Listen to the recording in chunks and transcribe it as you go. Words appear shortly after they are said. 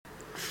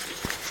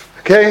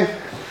Okay,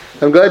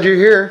 I'm glad you're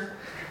here.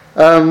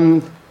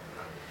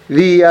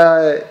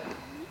 The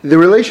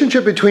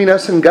relationship between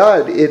us and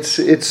God,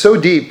 it's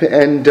so deep,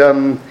 and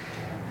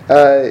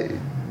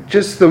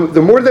just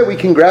the more that we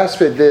can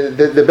grasp it,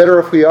 the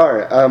better off we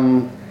are.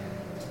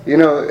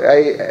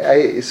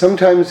 I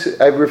sometimes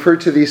I refer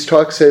to these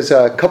talks as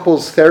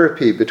couples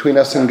therapy between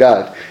us and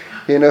God.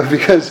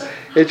 Because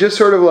it's just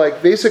sort of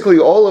like basically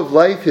all of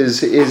life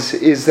is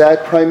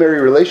that primary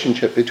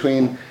relationship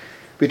between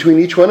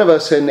each one of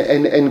us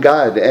and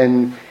God,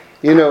 and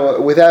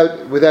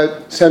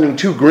without sounding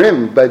too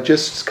grim, but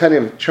just kind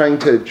of trying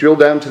to drill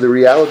down to the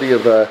reality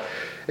of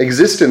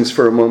existence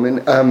for a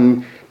moment.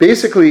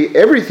 Basically,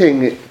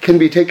 everything can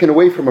be taken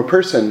away from a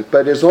person,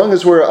 but as long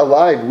as we're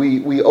alive,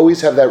 we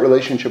always have that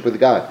relationship with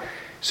God.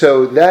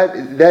 So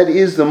that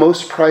is the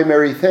most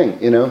primary thing,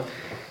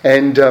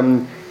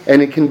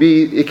 and it can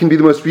be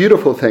the most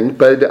beautiful thing.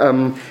 But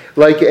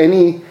like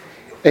any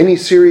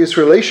serious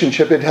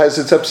relationship, it has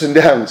its ups and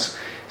downs.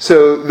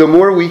 So the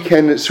more we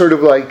can sort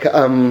of like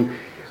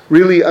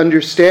really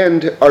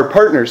understand our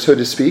partner, so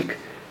to speak,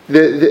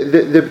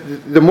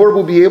 the more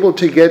we'll be able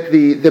to get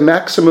the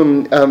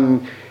maximum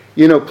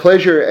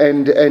pleasure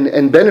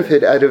and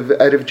benefit out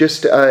of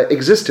just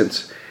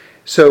existence.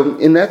 So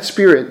in that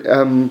spirit,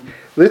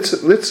 let's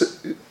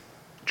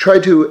try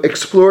to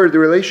explore the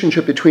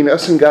relationship between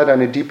us and God on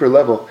a deeper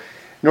level.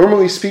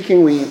 Normally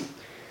speaking,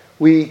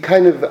 we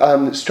kind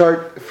of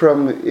start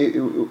from,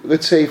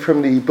 let's say,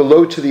 from the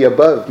below to the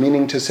above,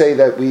 meaning to say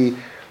that we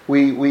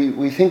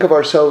think of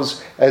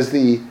ourselves as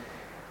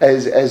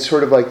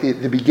sort of like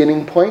the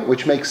beginning point,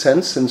 which makes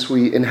sense since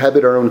we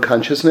inhabit our own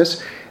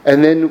consciousness,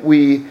 and then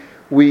we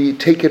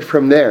take it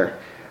from there.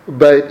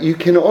 But you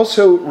can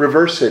also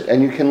reverse it,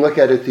 and you can look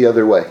at it the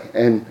other way.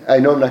 And I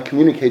know I'm not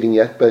communicating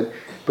yet, but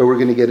we're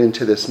going to get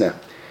into this now.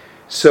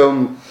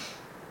 So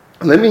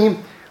let me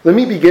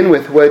begin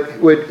with what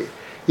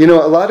a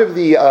lot of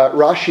the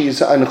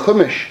Rashis on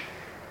Chumash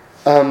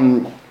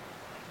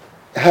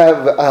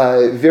have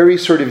very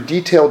sort of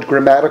detailed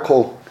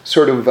grammatical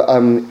sort of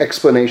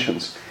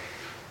explanations,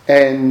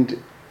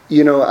 and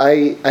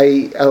I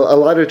a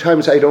lot of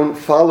times I don't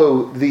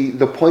follow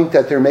the point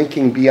that they're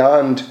making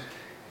beyond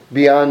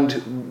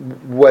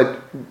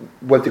what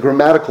the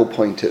grammatical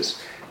point is.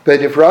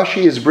 But if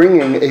Rashi is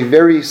bringing a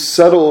very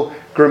subtle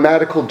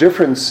grammatical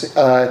difference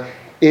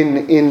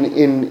in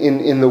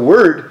the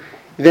word,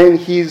 then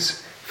he's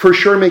for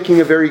sure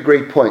making a very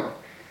great point.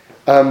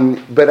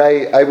 But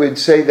I would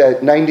say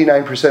that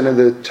 99% of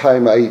the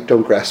time I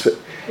don't grasp it.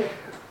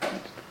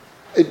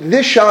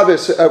 This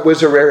Shabbos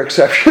was a rare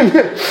exception,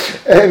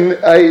 and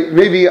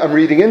maybe I'm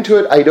reading into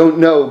it, I don't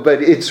know,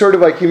 but it's sort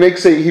of like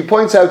he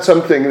points out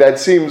something that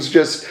seems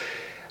just.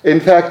 In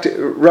fact,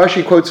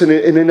 Rashi quotes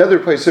in another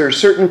place, there are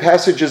certain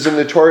passages in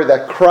the Torah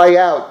that cry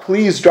out,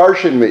 please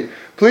darshan me.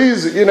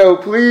 Please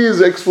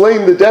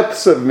explain the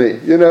depths of me,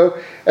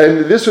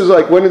 And this was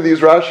like one of these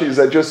Rashis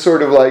that just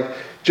sort of like,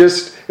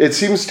 it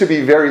seems to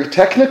be very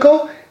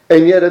technical,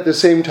 and yet at the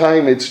same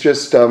time it's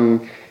just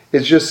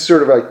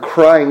sort of like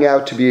crying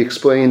out to be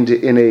explained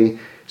in a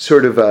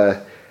sort of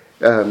a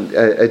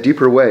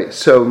deeper way.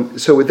 So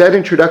with that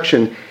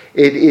introduction,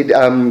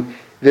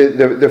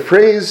 the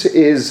phrase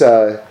is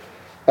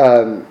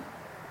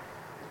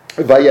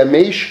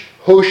Vayamesh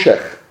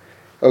Hoshech,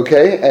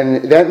 okay,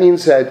 and that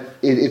means that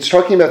it's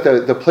talking about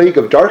the plague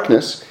of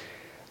darkness.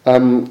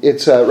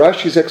 It's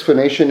Rashi's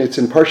explanation. It's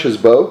in Parshas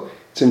Bo.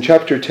 It's in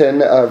chapter 10,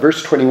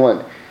 verse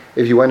 21.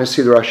 If you want to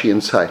see the Rashi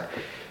inside.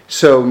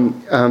 So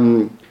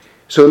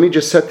let me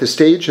just set the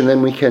stage, and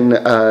then we can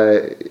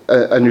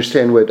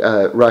understand what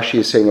Rashi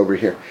is saying over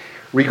here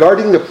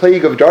regarding the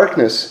plague of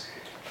darkness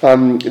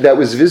that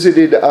was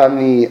visited on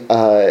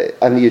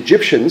the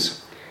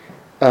Egyptians.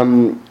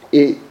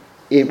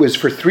 It was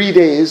for 3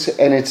 days,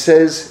 and it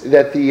says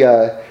that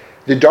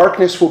the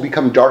darkness will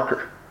become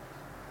darker.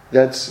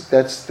 That's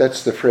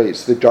the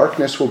phrase. The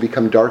darkness will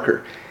become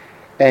darker.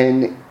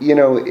 And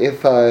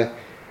if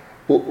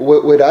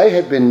what I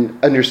had been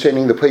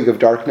understanding the plague of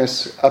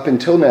darkness up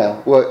until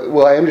now,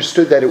 well, I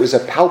understood that it was a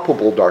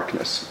palpable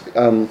darkness,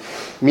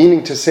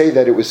 meaning to say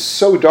that it was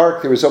so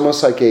dark there was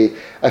almost like a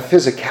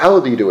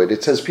physicality to it.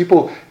 It says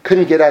people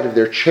couldn't get out of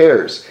their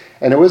chairs,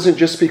 and it wasn't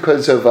just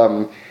because of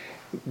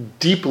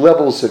deep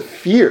levels of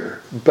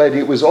fear, but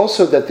it was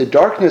also that the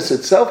darkness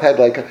itself had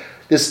like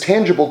this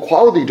tangible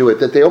quality to it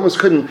that they almost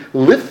couldn't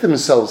lift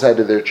themselves out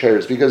of their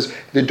chairs because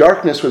the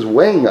darkness was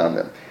weighing on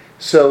them.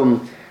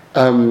 So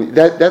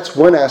that's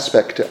one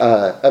aspect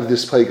of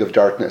this plague of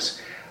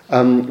darkness.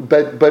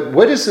 But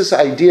what is this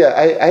idea?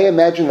 I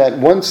imagine that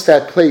once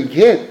that plague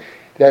hit,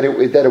 that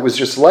it was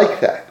just like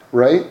that,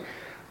 right?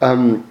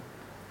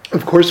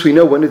 Of course, we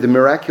know one of the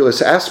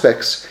miraculous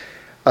aspects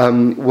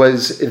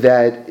was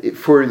that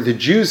for the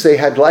Jews they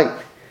had light.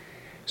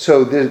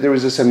 So there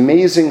was this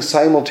amazing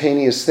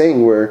simultaneous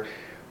thing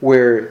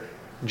where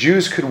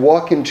Jews could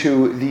walk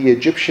into the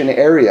Egyptian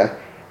area,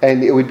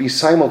 and it would be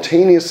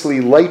simultaneously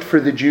light for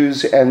the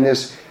Jews and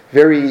this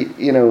very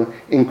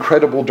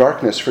incredible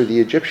darkness for the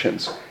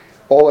Egyptians,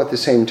 all at the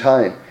same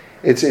time.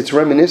 It's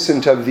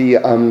reminiscent of the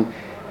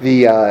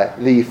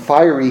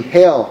fiery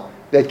hail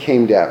that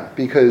came down,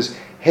 because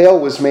hail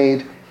was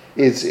made.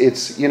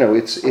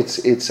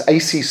 It's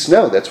icy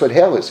snow. That's what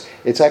hail is.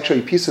 It's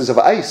actually pieces of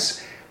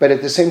ice, but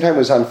at the same time it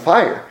was on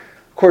fire.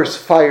 Of course,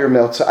 fire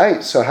melts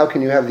ice. So how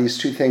can you have these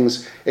two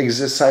things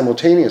exist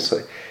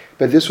simultaneously?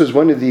 But this was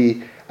one of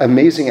the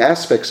amazing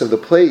aspects of the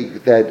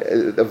plagues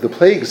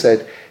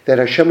that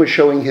Hashem was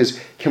showing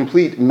His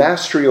complete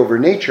mastery over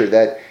nature.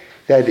 That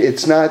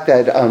it's not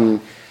that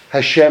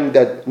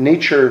that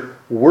nature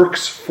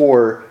works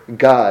for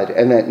God,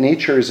 and that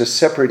nature is a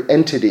separate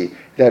entity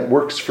that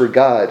works for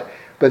God,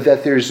 but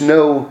that there's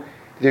no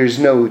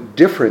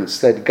difference,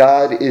 that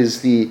God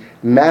is the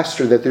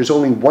master, that there's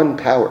only one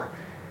power.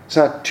 It's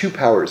not two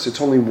powers,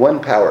 it's only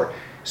one power.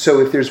 So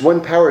if there's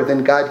one power,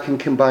 then God can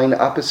combine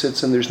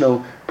opposites and there's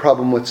no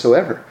problem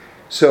whatsoever.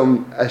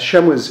 So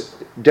Hashem was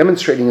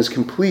demonstrating His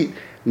complete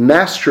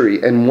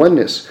mastery and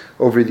oneness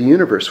over the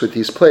universe with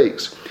these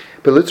plagues.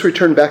 But let's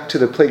return back to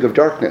the plague of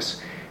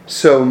darkness.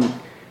 So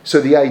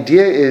the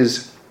idea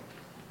is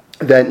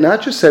that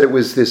not just that it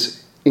was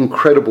this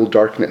incredible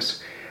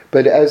darkness,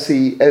 but as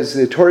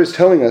the Torah is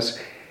telling us,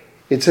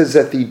 it says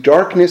that the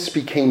darkness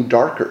became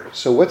darker.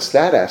 So what's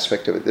that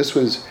aspect of it? This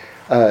was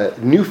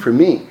new for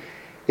me.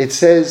 It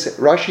says,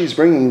 Rashi is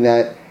bringing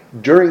that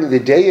during the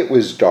day it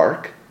was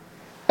dark,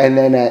 and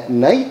then at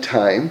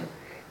nighttime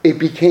it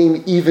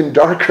became even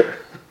darker.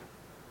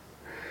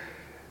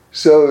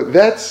 So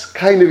that's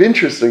kind of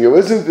interesting. It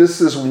wasn't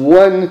this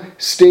one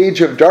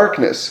stage of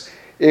darkness.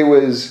 It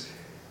was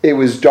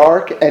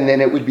dark, and then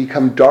it would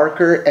become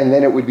darker, and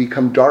then it would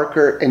become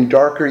darker and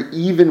darker,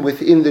 even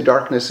within the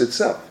darkness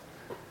itself.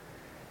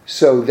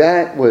 So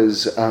that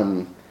was,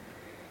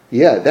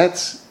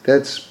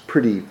 that's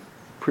pretty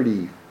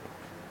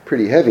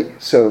heavy.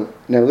 So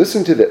now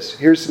listen to this.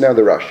 Here's now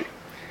the Rashi.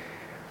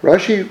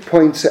 Rashi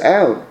points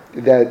out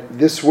that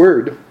this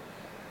word,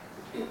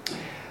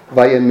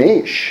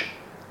 vayamesh,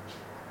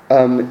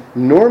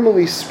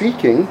 normally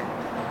speaking,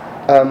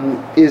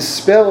 is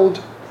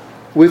spelled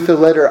with the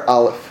letter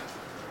Aleph.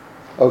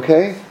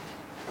 Okay?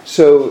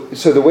 So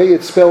the way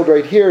it's spelled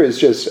right here is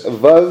just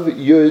Vav,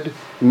 Yud,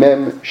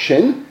 Mem,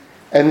 Shin,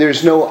 and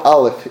there's no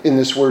Aleph in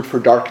this word for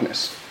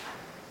darkness.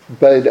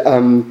 But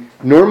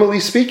normally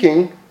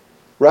speaking,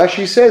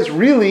 Rashi says,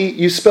 really,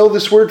 you spell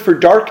this word for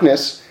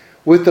darkness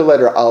with the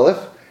letter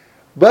Aleph,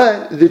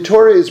 but the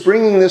Torah is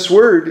bringing this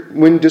word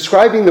when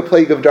describing the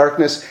plague of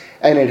darkness,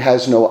 and it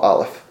has no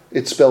Aleph.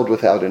 It's spelled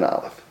without an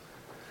Aleph.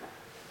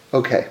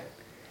 Okay.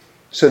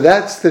 So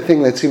that's the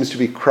thing that seems to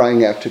be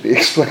crying out to be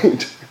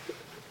explained,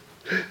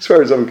 as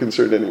far as I'm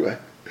concerned anyway.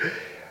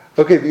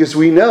 Okay, because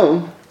we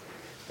know,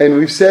 and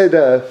we've said,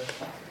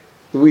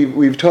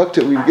 we've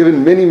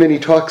given many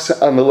talks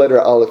on the letter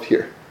Aleph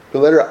here. The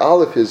letter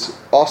Aleph is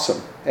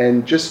awesome.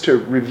 And just to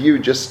review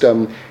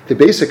the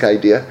basic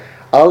idea,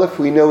 Aleph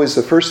we know is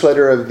the first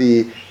letter of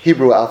the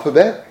Hebrew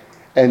alphabet,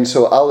 and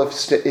so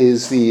Aleph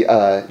is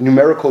the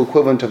numerical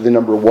equivalent of the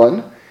number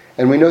 1,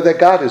 and we know that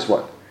God is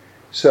one.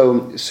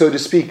 So to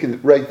speak,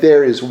 right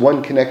there is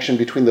one connection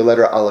between the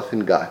letter Aleph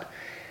and God.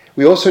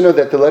 We also know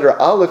that the letter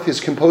Aleph is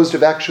composed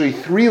of actually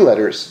 3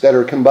 letters that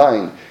are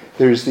combined.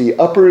 There's the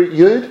upper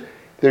Yud,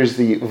 there's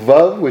the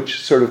Vav,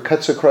 which sort of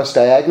cuts across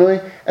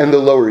diagonally, and the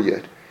lower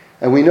Yud.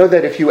 And we know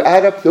that if you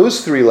add up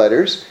those 3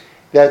 letters,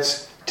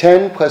 that's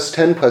 10 plus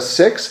 10 plus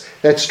 6,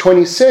 that's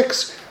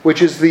 26,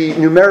 which is the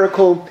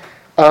numerical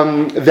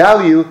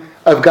value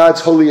of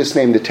God's holiest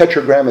name, the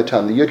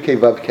Tetragrammaton, the Yud-Kei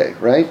Vav-Kei,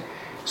 right?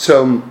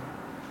 So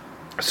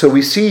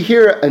we see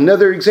here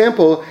another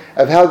example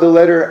of how the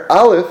letter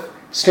Aleph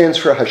stands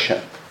for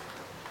Hashem,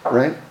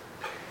 right?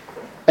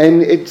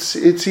 And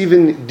it's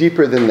even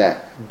deeper than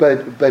that,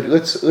 but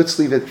let's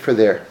leave it for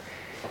there.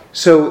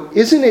 So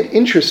isn't it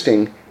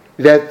interesting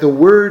that the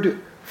word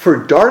for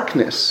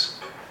darkness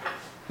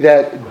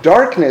that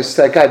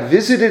God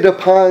visited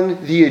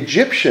upon the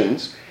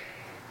Egyptians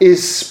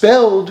is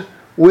spelled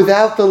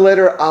without the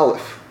letter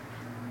Aleph?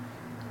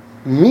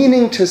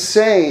 Meaning to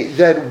say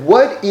that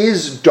what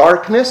is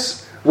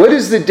darkness? What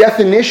is the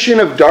definition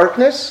of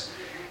darkness?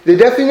 The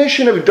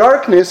definition of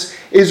darkness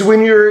is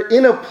when you're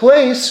in a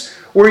place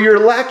where you're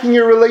lacking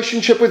your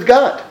relationship with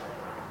God.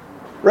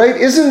 Right?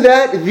 Isn't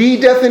that the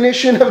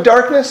definition of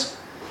darkness?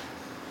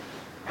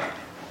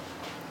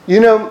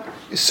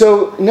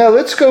 So now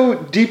let's go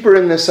deeper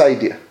in this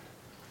idea.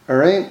 All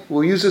right?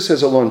 We'll use this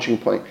as a launching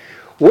point.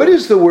 What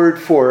is the word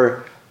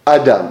for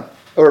Adam?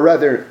 Or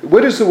rather,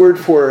 what is the word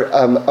for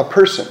a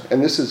person?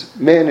 And this is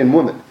man and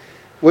woman.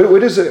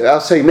 What is it?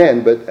 I'll say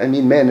man, but I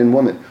mean man and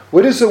woman.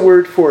 What is the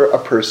word for a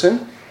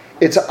person?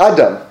 It's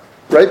Adam,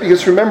 right?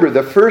 Because remember,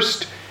 the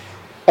first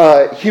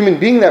human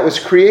being that was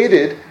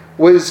created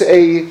was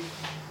a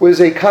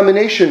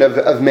combination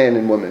of man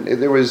and woman.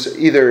 There was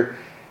either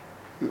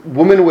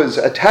woman was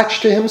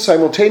attached to him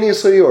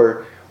simultaneously,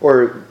 or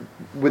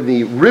when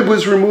the rib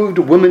was removed,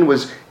 woman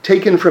was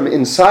taken from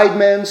inside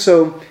man.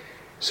 So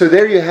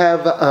there you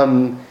have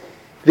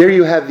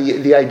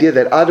the idea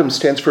that Adam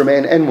stands for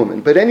man and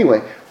woman. But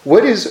anyway,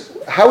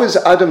 how is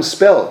Adam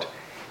spelled?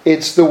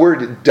 it's the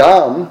word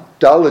dam,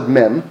 daled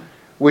mem,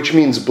 which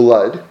means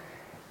blood.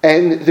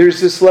 And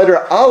there's this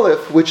letter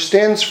aleph, which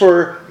stands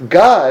for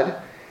God,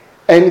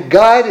 and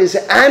God is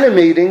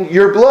animating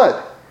your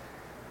blood.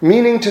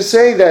 Meaning to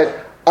say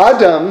that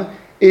Adam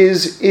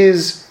is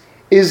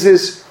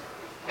this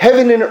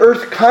heaven and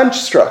earth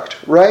construct,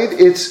 right?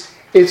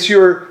 It's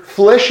your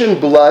flesh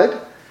and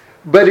blood,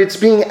 but it's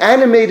being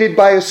animated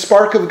by a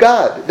spark of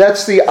God.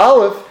 That's the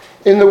aleph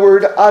in the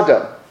word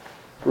Adam,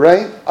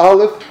 right?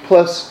 Aleph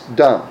plus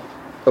dam.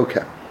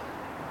 Okay.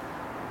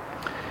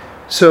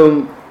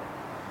 So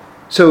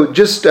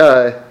just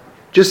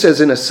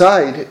as an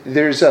aside,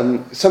 there's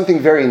something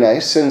very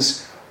nice.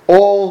 Since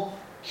all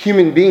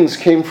human beings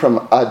came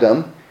from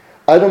Adam,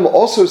 Adam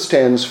also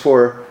stands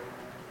for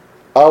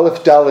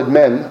Aleph Daled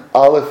Mem.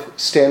 Aleph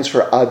stands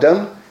for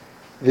Adam.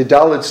 The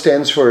Daled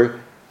stands for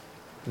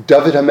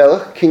David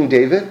HaMelech, King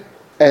David,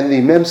 and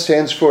the Mem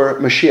stands for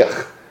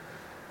Mashiach.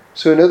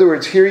 So in other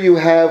words, here you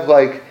have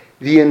like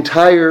the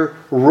entire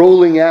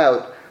rolling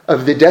out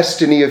of the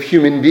destiny of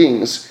human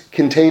beings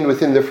contained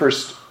within the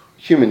first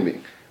human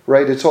being,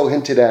 right? It's all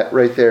hinted at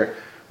right there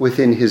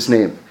within his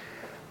name.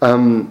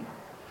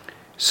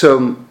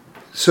 So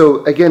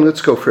again,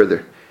 let's go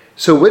further.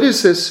 So what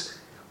is this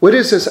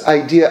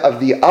idea of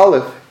the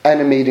aleph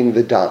animating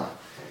the dam?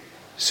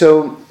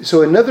 So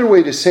another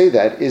way to say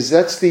that is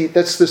that's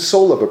the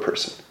soul of a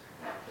person,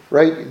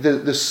 right?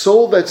 The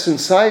soul that's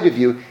inside of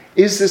you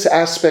is this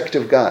aspect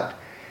of God.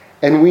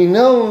 And we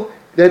know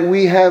that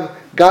we have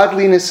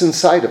godliness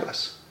inside of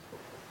us,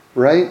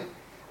 right?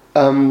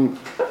 And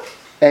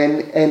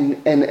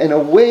a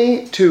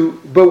way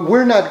to, but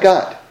we're not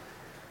God,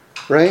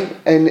 right?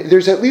 And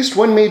there's at least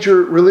one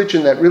major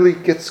religion that really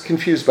gets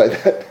confused by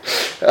that.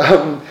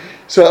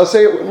 So I'll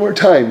say it one more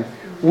time.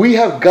 We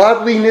have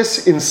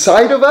godliness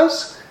inside of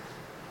us,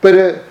 but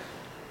a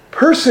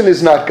person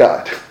is not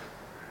God,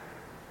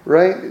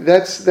 right?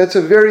 That's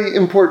a very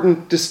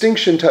important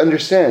distinction to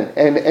understand.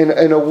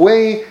 And a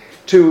way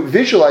to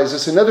visualize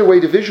this, another way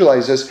to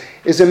visualize this,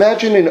 is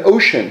imagine an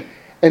ocean,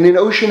 and an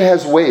ocean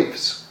has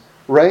waves,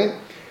 right?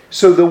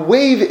 So the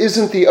wave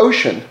isn't the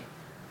ocean,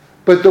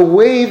 but the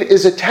wave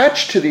is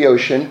attached to the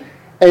ocean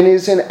and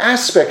is an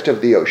aspect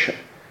of the ocean.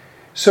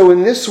 So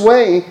in this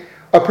way,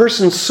 a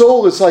person's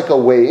soul is like a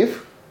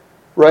wave,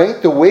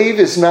 right? The wave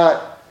is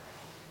not,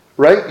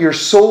 right? Your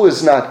soul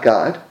is not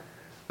God,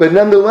 but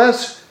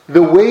nonetheless,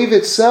 the wave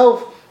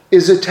itself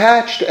is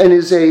attached and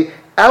is a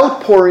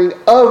outpouring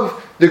of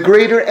the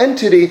greater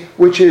entity,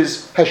 which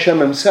is Hashem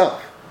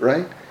himself,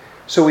 right?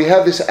 So we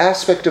have this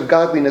aspect of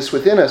godliness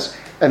within us,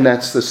 and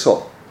that's the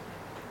soul.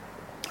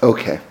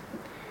 Okay.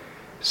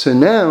 So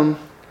now,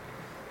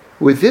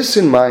 with this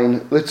in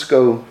mind, let's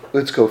go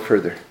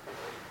further.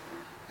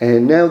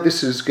 And now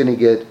this is going to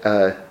get,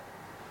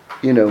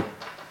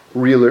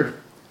 realer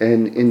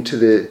and into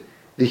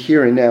the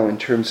here and now in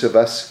terms of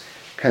us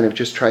kind of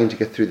just trying to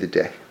get through the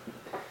day.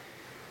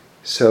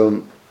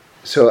 So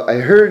I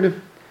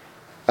heard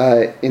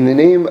in the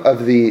name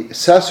of the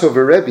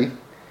Sasover Rebbe,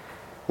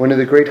 one of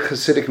the great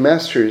Hasidic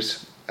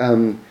masters,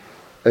 a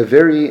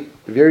very,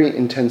 very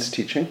intense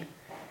teaching,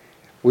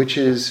 which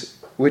is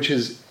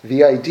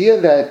the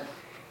idea that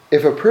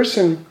if a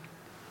person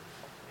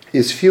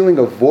is feeling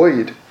a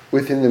void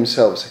within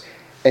themselves,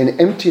 an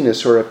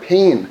emptiness or a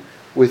pain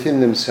within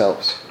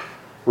themselves,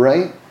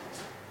 right?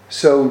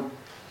 So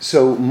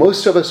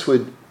most of us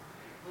would,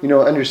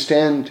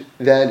 understand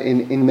that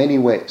in many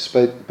ways.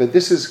 But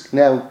this is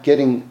now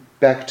getting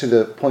back to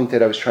the point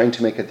that I was trying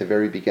to make at the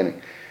very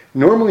beginning.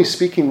 Normally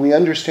speaking, we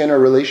understand our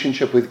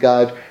relationship with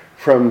God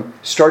from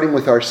starting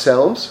with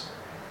ourselves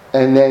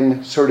and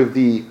then sort of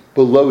the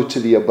below to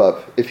the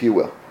above, if you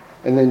will.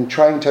 And then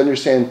trying to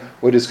understand,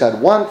 what does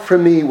God want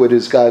from me? What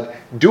is God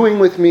doing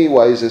with me?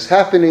 Why is this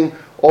happening?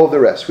 All the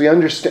rest.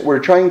 We're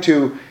trying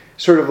to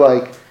sort of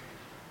like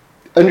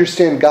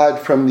understand God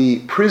from the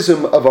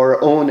prism of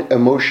our own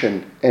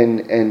emotion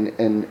and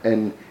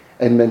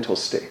mental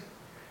state.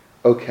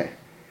 Okay.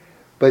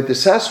 But the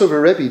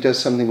Sasover Rebbe does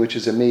something which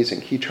is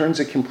amazing. He turns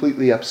it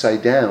completely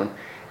upside down,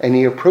 and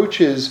he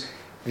approaches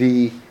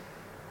the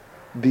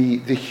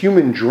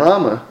human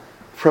drama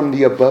from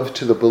the above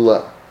to the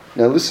below.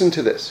 Now listen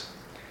to this.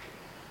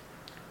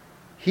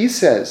 He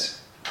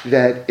says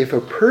that if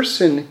a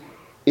person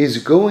is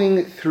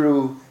going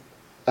through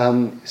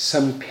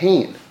some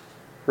pain,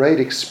 right,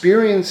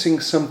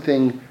 experiencing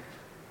something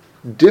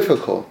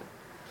difficult,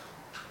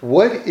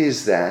 what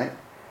is that?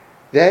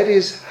 That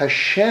is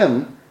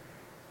Hashem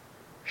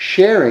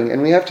sharing,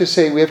 and we have to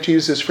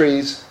use this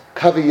phrase,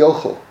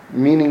 kaviyochel,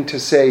 meaning to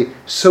say,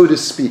 so to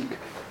speak,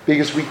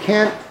 because we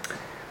can't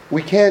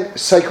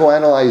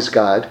psychoanalyze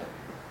God,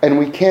 and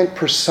we can't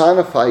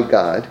personify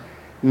God.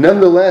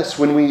 Nonetheless,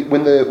 when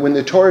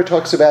the Torah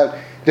talks about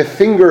the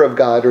finger of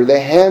God, or the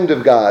hand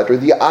of God, or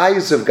the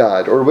eyes of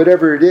God, or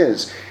whatever it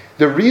is,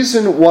 the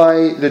reason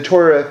why the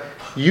Torah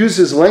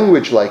uses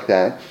language like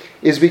that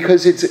is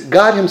because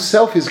God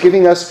himself is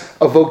giving us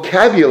a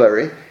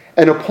vocabulary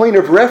and a point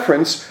of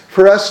reference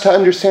for us to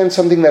understand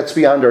something that's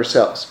beyond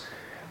ourselves.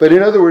 But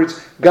in other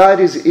words, God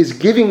is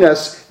giving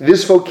us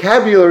this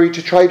vocabulary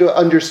to try to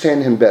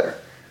understand him better.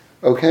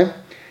 Okay?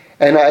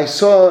 And I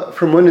saw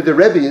from one of the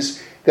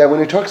Rebbes that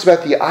when it talks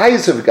about the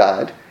eyes of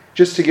God,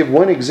 just to give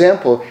one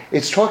example,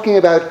 it's talking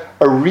about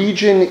a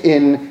region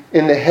in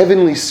the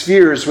heavenly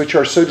spheres which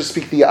are, so to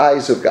speak, the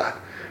eyes of God.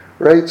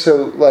 Right?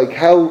 So like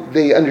how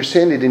they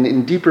understand it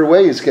in deeper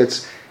ways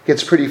gets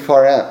pretty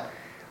far out.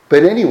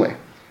 But anyway,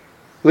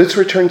 let's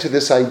return to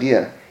this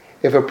idea.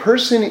 If a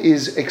person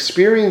is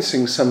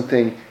experiencing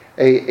something,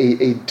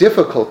 a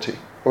difficulty,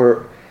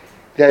 or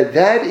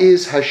that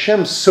is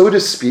Hashem, so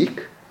to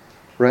speak,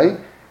 right?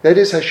 That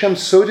is Hashem,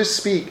 so to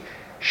speak,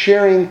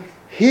 sharing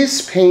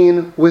his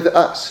pain with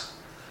us,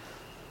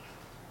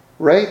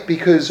 right?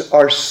 Because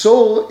our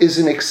soul is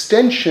an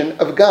extension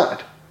of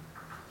God.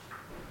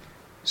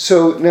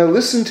 So now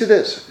listen to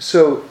this.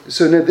 So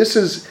now this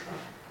is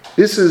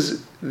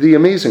the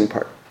amazing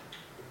part.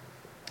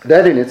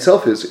 That in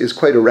itself is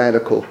quite a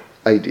radical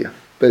idea,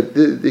 but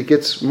it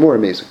gets more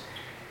amazing.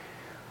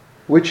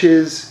 Which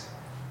is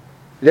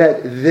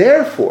that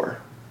therefore,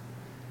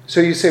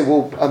 so you say,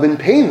 well, I'm in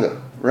pain though,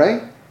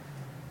 right?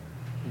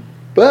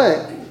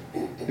 But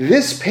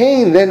this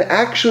pain then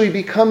actually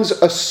becomes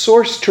a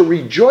source to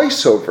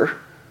rejoice over.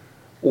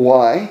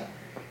 Why?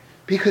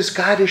 Because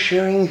God is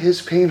sharing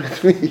his pain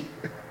with me.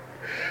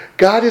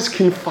 God is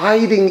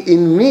confiding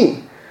in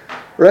me,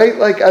 right?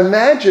 Like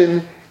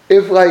imagine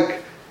if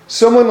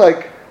someone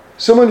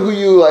who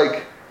you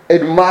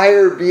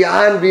admire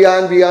beyond,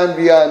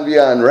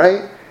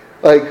 right?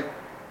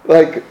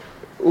 Like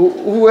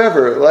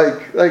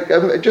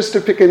whoever, just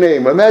to pick a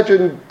name,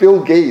 imagine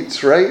Bill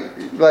Gates, right?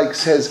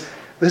 Says,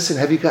 listen,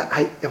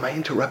 am I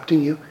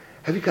interrupting you?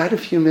 Have you got a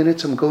few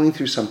minutes? I'm going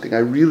through something. I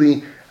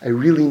really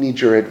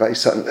need your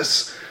advice on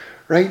this,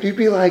 right? You'd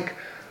be like,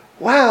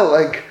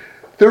 wow,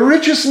 the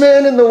richest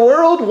man in the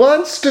world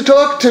wants to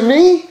talk to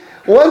me,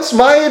 wants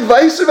my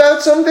advice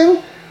about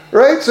something,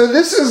 right? So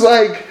this is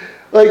like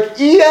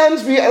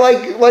eons,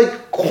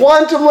 like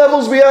quantum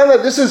levels beyond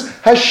that. This is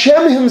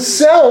Hashem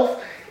himself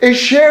is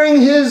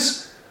sharing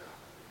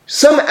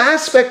some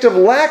aspect of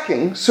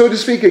lacking, so to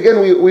speak.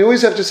 Again, we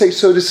always have to say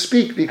so to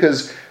speak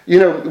because,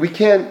 we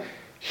can't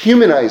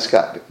humanize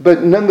God.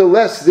 But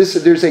nonetheless,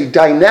 there's a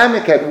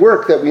dynamic at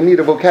work that we need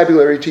a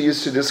vocabulary to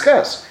use to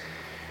discuss.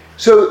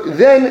 So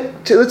then,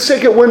 let's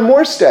take it one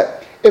more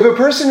step. If a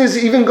person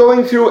is even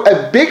going through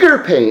a bigger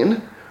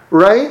pain,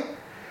 right?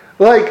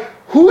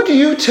 Who do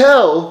you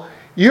tell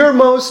your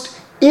most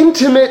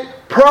intimate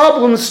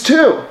problems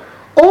to?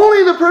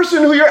 Only the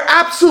person who you're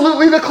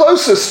absolutely the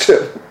closest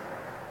to.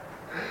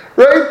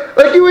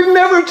 Right? You would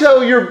never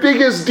tell your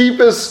biggest,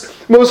 deepest,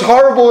 most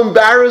horrible,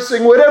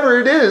 embarrassing, whatever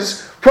it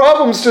is,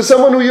 problems to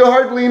someone who you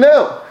hardly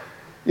know.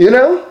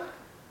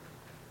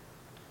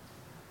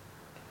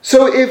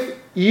 So if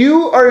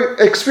you are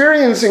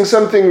experiencing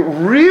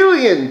something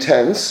really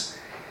intense,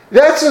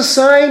 that's a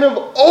sign of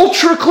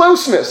ultra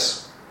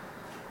closeness.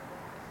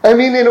 I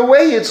mean, in a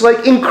way, it's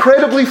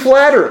incredibly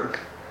flattering.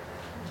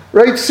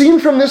 Right? Seen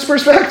from this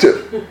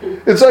perspective.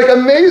 It's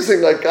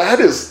amazing. God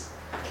is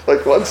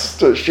wants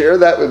to share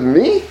that with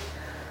me?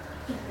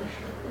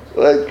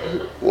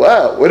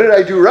 Wow, what did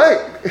I do right?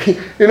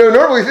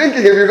 Normally thinking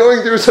if you're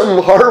going through some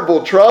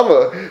horrible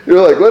trauma, you're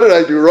like, what did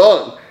I do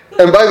wrong?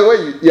 And by the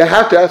way, you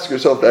have to ask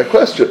yourself that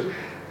question.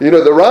 The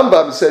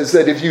Rambam says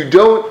that if you're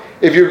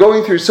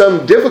going through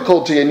some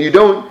difficulty and you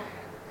don't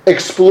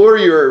explore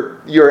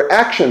your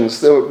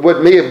actions,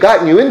 what may have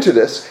gotten you into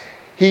this,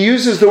 he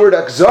uses the word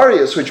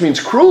akzarius, which means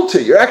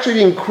cruelty. You're actually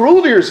being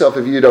cruel to yourself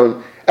if you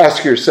don't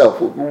ask yourself,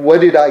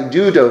 what did I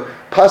do to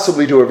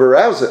possibly to have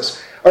aroused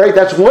this? All right,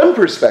 that's one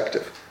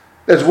perspective.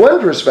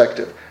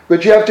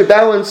 But you have to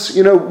balance,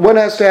 one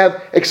has to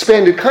have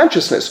expanded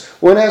consciousness.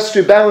 One has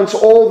to balance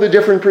all the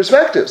different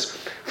perspectives.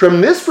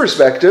 From this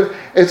perspective,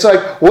 it's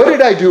what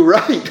did I do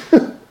right?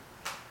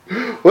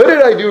 What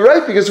did I do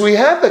right? Because we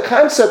have the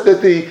concept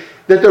that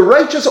the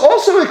righteous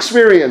also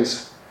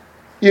experience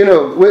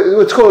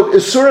what's called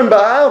Isurim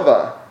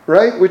Ba'ava,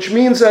 right? Which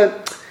means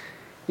that,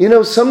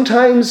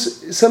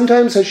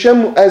 sometimes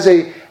Hashem, as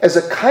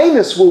a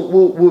kindness,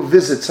 will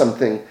visit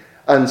something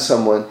on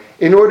someone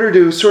in order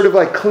to sort of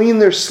clean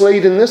their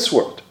slate in this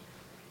world,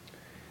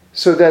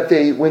 so that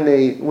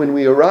when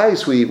we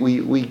arise,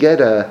 we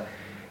get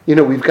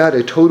we've got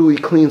a totally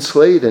clean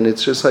slate, and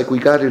it's just we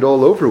got it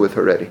all over with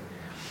already.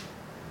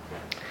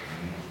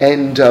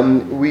 And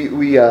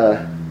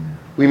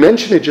we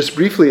mentioned it just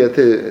briefly at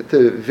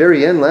the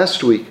very end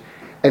last week,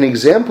 an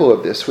example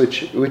of this,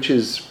 which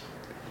is,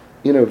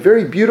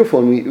 very beautiful,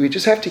 and we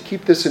just have to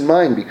keep this in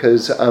mind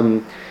because,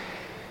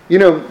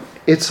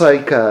 it's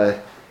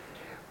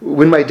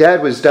when my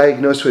dad was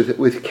diagnosed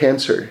with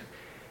cancer,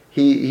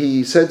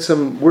 he said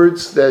some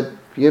words that,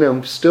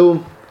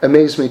 still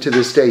amaze me to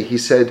this day. He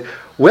said,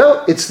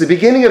 well, it's the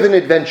beginning of an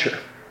adventure,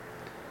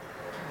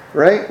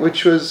 right?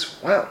 Which was,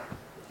 wow,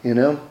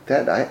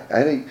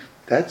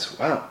 that's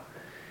wow.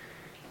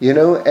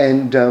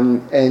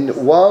 And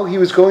while he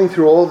was going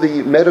through all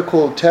the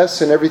medical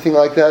tests and everything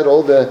like that,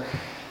 all the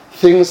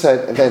things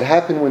that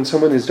happen when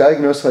someone is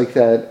diagnosed like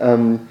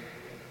that.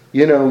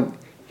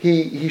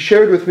 He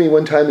shared with me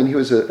one time, and he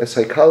was a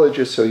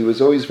psychologist, so he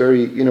was always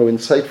very,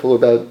 insightful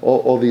about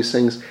all these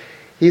things.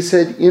 He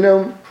said,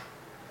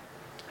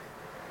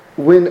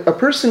 when a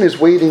person is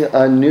waiting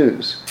on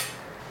news,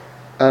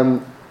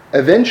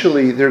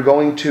 eventually they're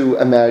going to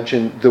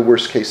imagine the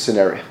worst case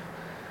scenario.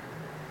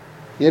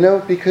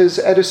 Because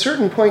at a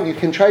certain point you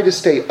can try to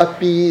stay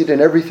upbeat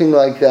and everything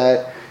like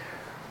that,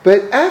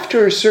 but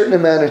after a certain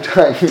amount of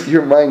time,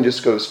 your mind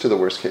just goes to the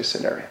worst case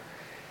scenario.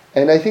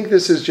 And I think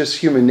this is just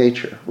human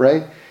nature,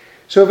 right?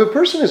 So if a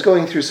person is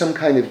going through some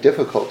kind of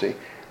difficulty,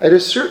 at a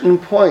certain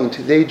point,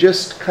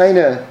 it's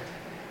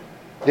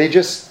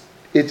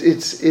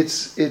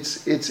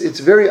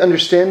very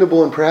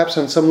understandable and perhaps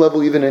on some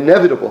level even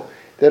inevitable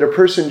that a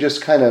person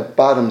just kind of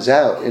bottoms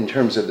out in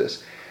terms of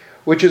this.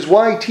 Which is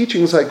why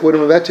teachings like what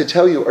I'm about to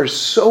tell you are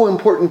so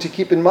important to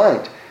keep in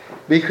mind.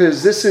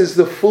 Because this is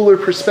the fuller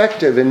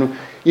perspective. And,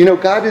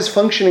 God is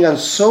functioning on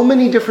so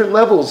many different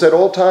levels at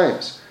all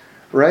times,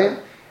 right?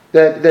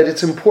 That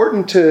it's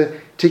important to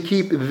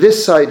keep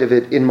this side of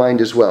it in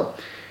mind as well.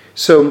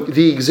 So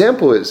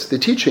the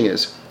teaching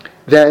is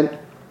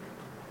that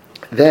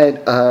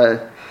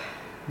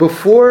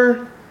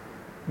before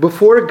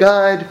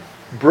God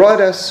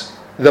brought us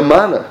the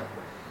manna,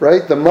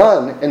 right? The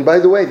man, and by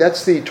the way,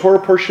 that's the Torah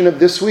portion of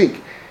this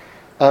week.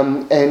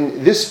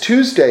 And this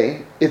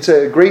Tuesday, it's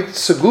a great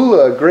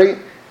segula, a great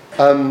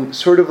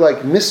sort of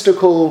like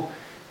mystical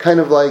kind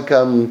of like,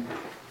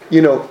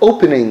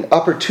 opening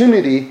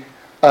opportunity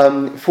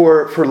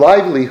for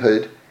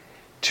livelihood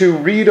to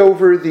read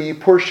over the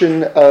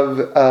portion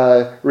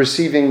of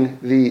receiving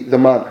the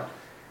manna.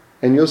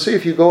 And you'll see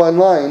if you go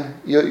online,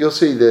 you'll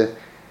see you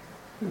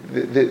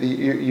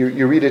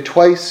read it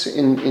twice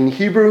in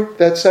Hebrew,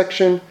 that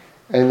section,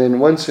 and then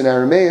once in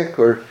Aramaic,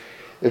 or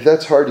if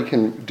that's hard, you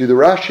can do the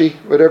Rashi,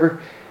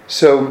 whatever.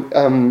 So,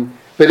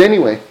 but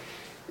anyway,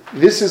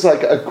 this is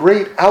like a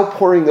great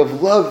outpouring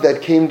of love that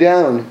came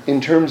down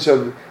in terms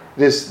of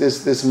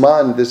this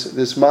man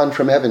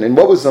from heaven. And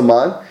what was the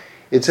man?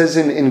 It says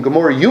in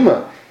Gemara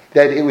Yuma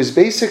that it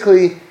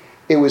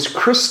was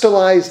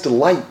crystallized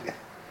light,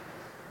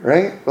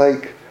 right?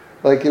 Like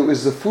it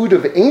was the food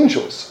of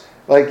angels.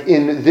 Like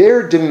in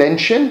their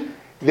dimension,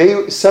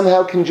 they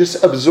somehow can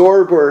just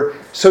absorb or,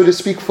 so to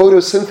speak,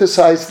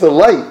 photosynthesize the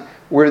light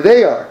where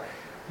they are.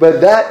 But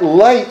that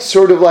light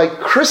sort of like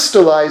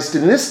crystallized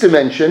in this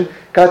dimension,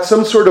 got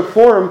some sort of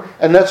form,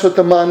 and that's what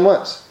the man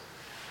was,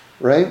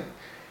 right?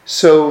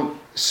 So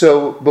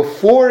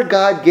before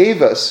God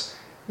gave us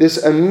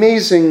this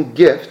amazing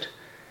gift,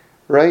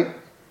 right,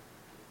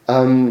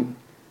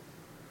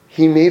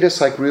 He made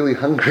us like really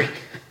hungry.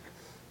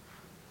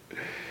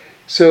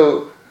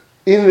 So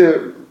in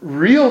the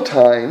real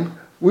time,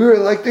 we were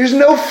like, there's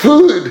no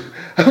food.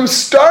 I'm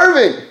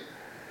starving.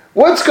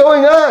 What's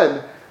going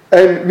on?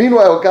 And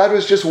meanwhile, God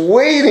was just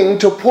waiting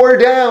to pour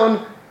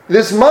down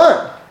this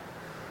man.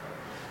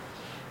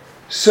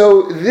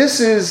 So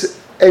this is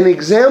an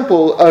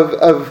example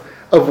of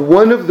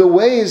one of the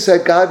ways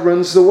that God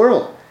runs the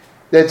world.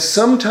 That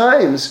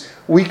sometimes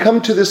we come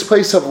to this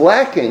place of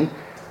lacking,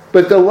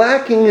 but the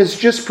lacking is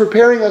just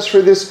preparing us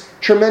for this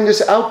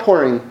tremendous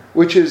outpouring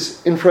which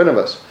is in front of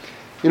us.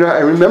 I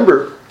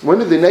remember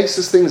one of the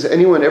nicest things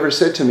anyone ever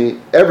said to me,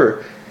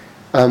 ever.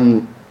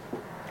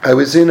 I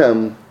was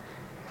in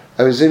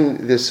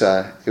this,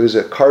 it was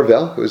a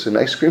Carvel, it was an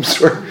ice cream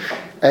store,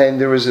 and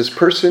there was this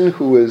person it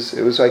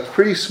was like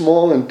pretty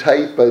small and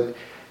tight, but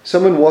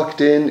someone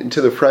walked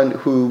into the front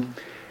who,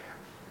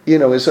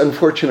 is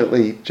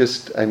unfortunately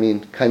just,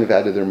 kind of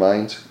out of their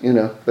minds,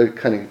 but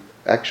kind of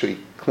actually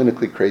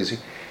clinically crazy.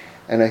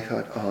 And I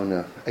thought, oh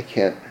no, I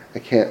can't,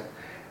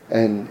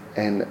 and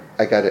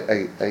I gotta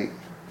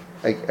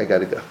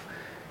go.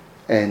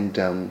 And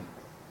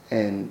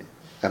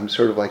I'm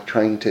sort of like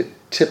trying to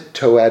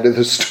tiptoe out of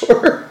the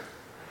store,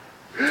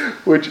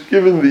 which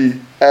given the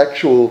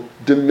actual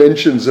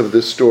dimensions of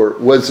the store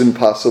was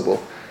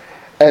impossible.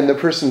 And the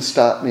person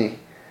stopped me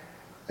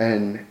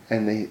and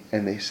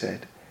they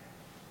said,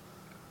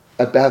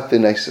 about the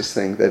nicest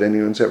thing that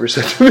anyone's ever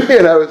said to me.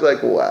 And I was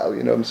like, wow,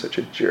 I'm such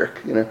a jerk,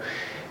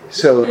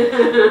 So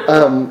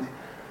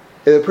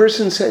the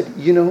person said,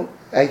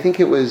 I think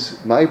it was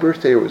my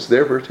birthday or it was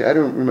their birthday. I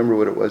don't remember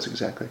what it was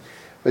exactly.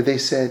 But they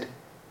said,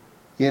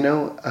 you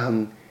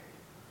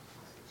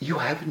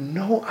have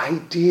no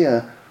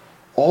idea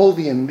all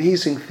the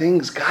amazing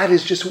things God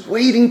is just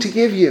waiting to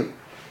give you.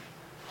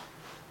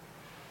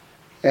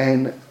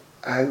 And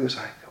I was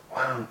like,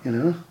 wow,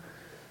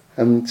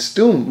 I'm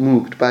still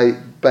moved by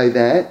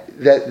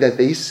that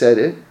they said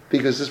it,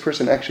 because this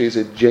person actually is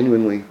a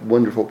genuinely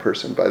wonderful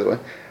person, by the way.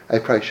 I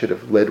probably should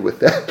have led with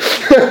that.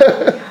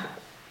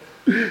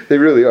 They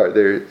really are.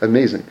 They're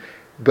amazing.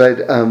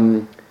 But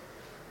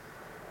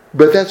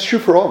that's true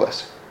for all of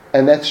us.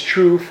 And that's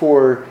true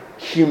for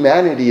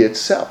humanity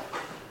itself.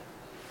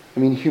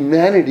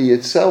 Humanity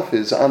itself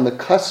is on the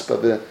cusp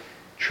of a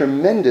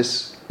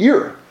tremendous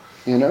era,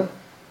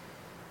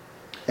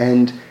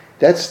 And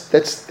that's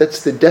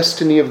the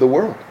destiny of the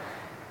world.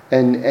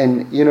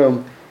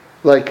 And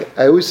like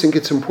I always think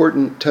it's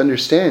important to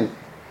understand,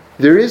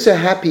 there is a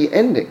happy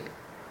ending.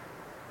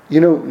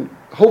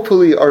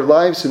 Hopefully our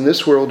lives in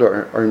this world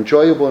are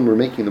enjoyable and we're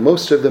making the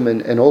most of them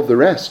and all the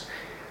rest.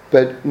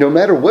 But no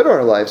matter what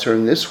our lives are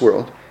in this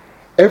world,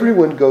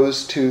 everyone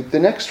goes to the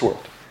next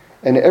world.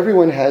 And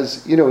everyone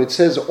has, it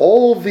says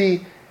all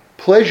the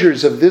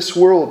pleasures of this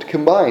world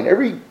combined,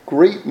 every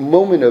great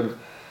moment of,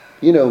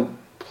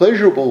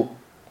 pleasurable,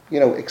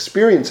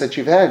 experience that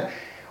you've had,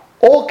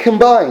 all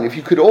combined, if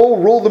you could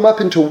all roll them up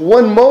into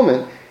one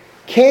moment,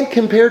 can't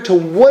compare to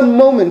one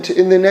moment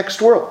in the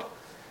next world,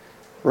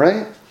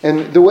 right?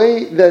 And the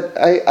way that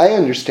I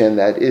understand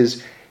that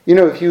is,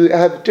 if you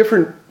have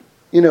different,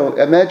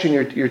 imagine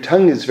your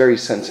tongue is very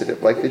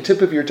sensitive, like the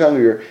tip of your tongue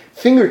or your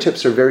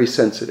fingertips are very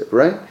sensitive,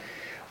 right?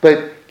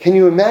 But can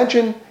you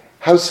imagine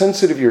how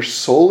sensitive your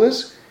soul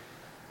is?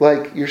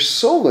 Like your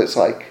soul is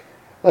like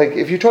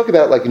if you talk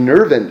about like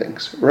nerve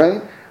endings,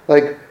 right?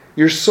 Like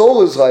your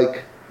soul is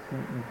like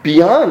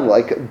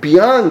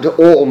beyond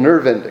all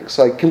nerve endings,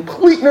 like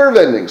complete nerve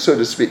endings, so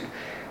to speak.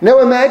 Now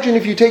imagine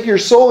if you take your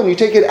soul and you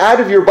take it out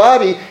of your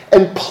body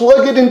and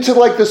plug it into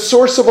like the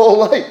source of all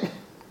light.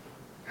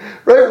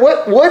 Right?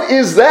 What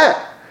is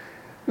that?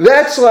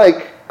 That's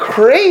like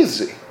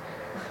crazy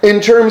in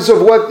terms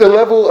of what the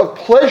level of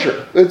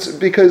pleasure. It's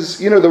because,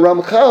 the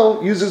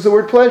Ramchal uses the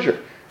word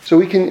pleasure. So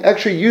we can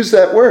actually use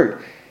that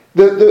word.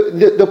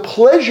 The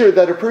pleasure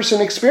that a person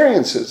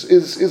experiences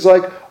is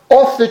like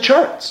off the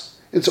charts.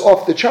 It's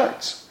off the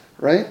charts,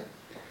 right?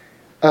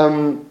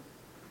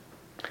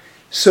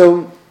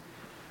 So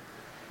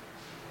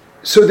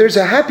there's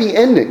a happy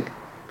ending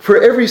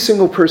for every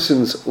single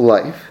person's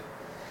life.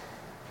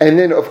 And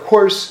then, of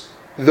course,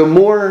 the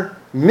more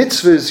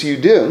mitzvahs you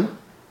do,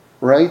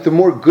 right, the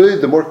more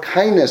good, the more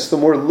kindness, the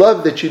more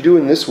love that you do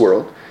in this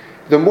world,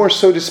 the more,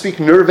 so to speak,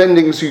 nerve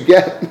endings you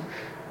get,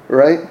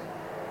 right?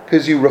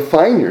 Because you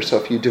refine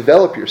yourself, you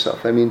develop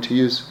yourself.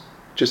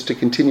 Just to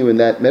continue in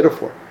that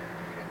metaphor.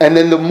 And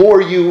then the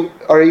more you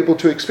are able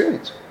to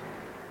experience,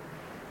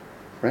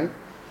 right?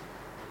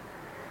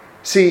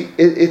 See,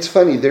 it's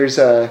funny. There's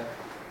a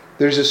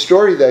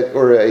story that,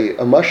 or a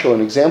mashal,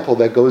 an example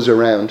that goes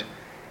around,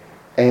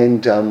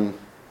 and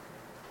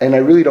I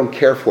really don't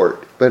care for it,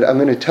 but I'm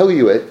going to tell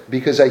you it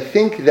because I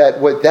think that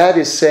what that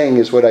is saying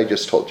is what I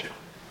just told you.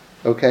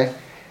 Okay?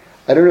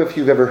 I don't know if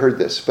you've ever heard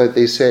this, but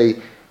they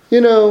say,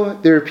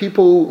 there are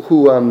people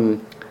who,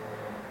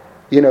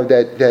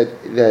 that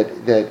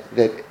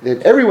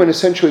everyone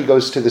essentially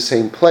goes to the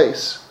same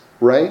place,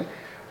 right?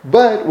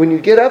 But when you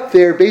get up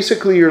there,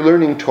 basically you're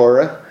learning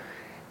Torah.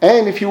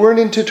 And if you weren't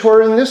into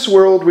Torah in this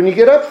world, when you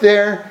get up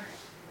there,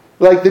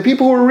 like the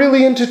people who are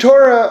really into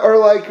Torah are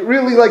like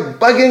really like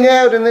bugging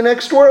out in the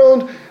next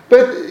world.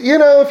 But,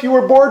 if you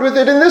were bored with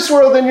it in this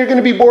world, then you're going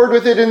to be bored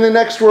with it in the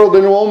next world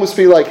and it will almost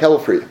be like hell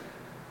for you.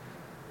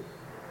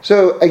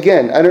 So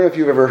again, I don't know if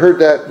you've ever heard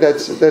that.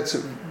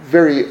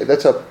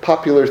 That's a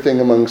popular thing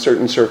among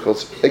certain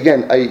circles.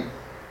 Again,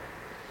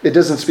 it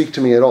doesn't speak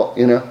to me at all,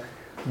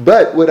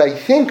 But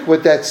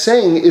what that's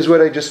saying is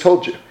what I just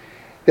told you.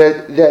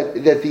 That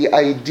the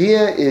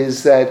idea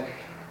is that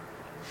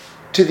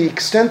to the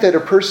extent that a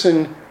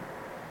person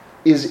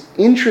is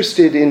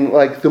interested in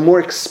like the more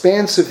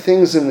expansive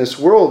things in this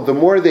world, the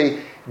more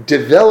they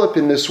develop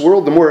in this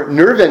world, the more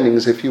nerve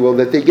endings, if you will,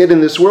 that they get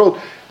in this world,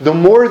 the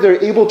more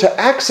they're able to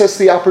access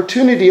the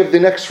opportunity of the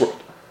next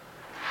world.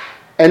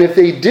 And if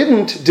they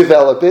didn't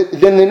develop it,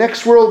 then the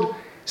next world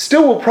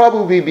still will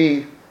probably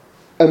be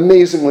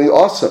amazingly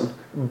awesome,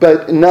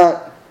 but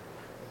not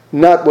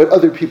what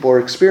other people are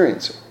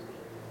experiencing,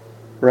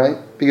 right?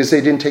 Because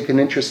they didn't take an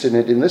interest in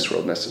it in this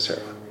world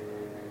necessarily.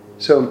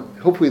 So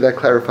hopefully that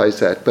clarifies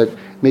that, but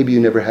maybe you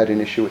never had an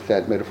issue with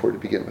that metaphor to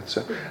begin with,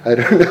 so I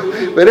don't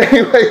know. But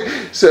anyway,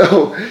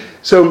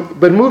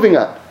 but moving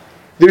on.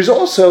 There's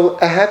also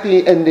a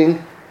happy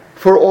ending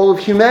for all of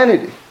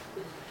humanity,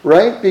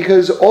 right?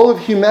 Because all of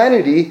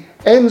humanity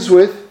ends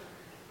with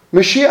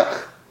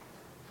Mashiach,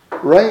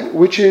 right?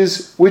 Which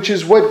is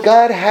what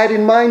God had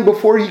in mind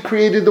before He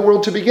created the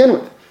world to begin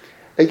with.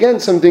 Again,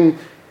 something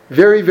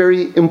very,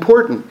 very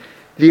important.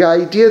 The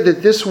idea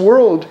that this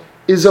world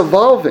is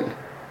evolving,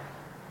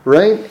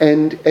 right?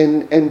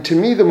 And to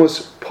me, the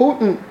most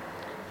potent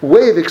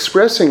way of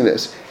expressing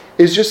this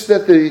is just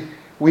that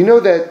we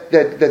know that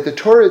the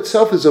Torah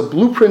itself is a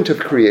blueprint of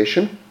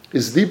creation,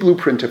 is the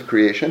blueprint of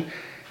creation.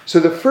 So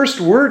the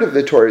first word of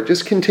the Torah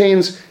just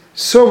contains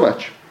so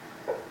much.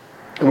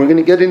 And we're going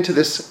to get into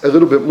this a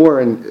little bit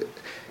more and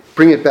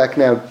bring it back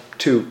now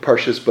to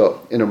Parshas Bo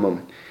in a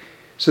moment.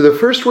 So the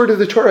first word of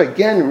the Torah,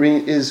 again,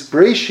 is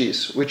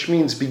Bereshis, which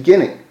means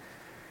beginning.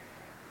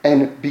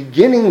 And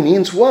beginning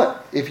means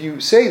what? If you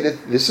say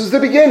that this is the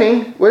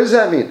beginning, what does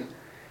that mean?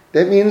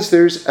 That means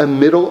there's a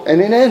middle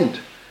and an end.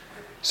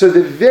 So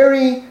the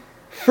very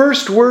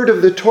first word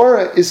of the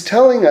Torah is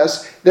telling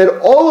us that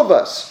all of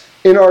us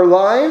in our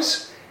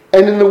lives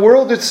and in the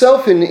world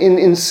itself,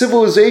 in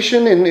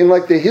civilization, in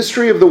like the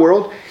history of the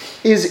world,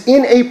 is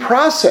in a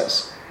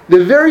process.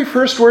 The very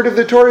first word of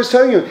the Torah is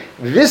telling you,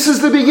 this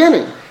is the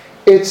beginning.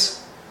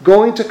 It's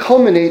going to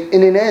culminate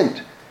in an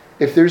end.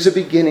 If there's a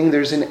beginning,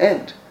 there's an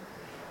end.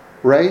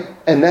 Right?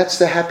 And that's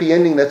the happy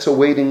ending that's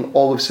awaiting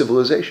all of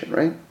civilization,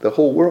 right? The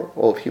whole world,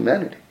 all of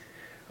humanity.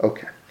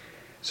 Okay.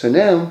 So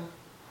now,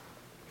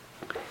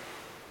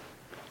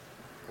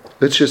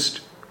 let's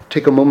just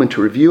take a moment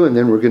to review, and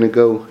then we're going to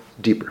go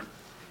deeper.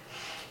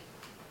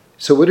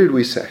 So what did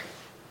we say?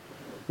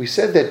 We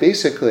said that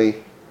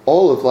basically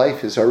all of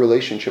life is our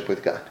relationship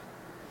with God.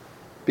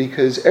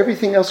 Because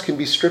everything else can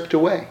be stripped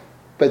away.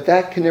 But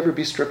that can never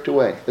be stripped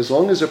away. As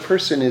long as a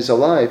person is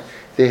alive,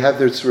 they have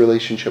this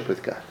relationship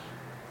with God.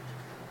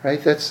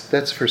 Right?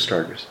 That's for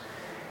starters.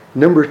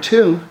 Number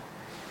two,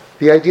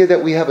 the idea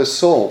that we have a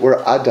soul.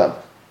 We're Adam.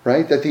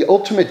 Right? That the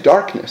ultimate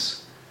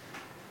darkness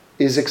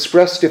is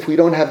expressed if we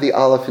don't have the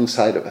Aleph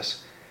inside of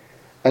us.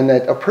 And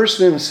that a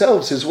person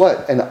themselves is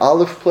what? An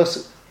Aleph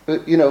plus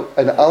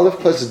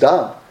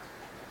Dam.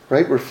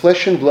 Right? We're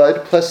flesh and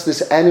blood plus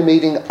this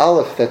animating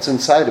Aleph that's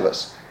inside of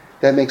us.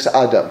 That makes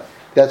Adam.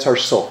 That's our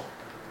soul.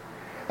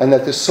 And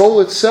that the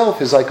soul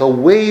itself is like a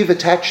wave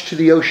attached to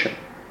the ocean.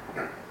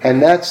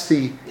 And that's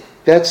the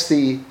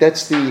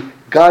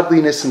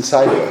godliness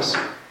inside of us.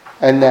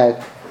 And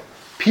that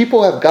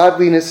people have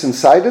godliness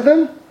inside of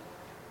them,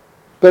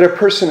 but a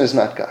person is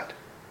not God.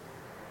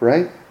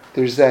 Right?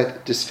 There's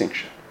that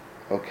distinction.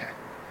 Okay.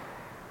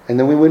 And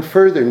then we went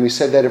further and we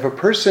said that if a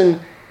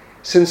person,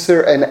 since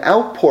they're an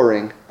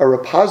outpouring, a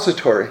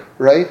repository,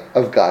 right,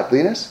 of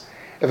godliness,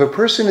 if a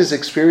person is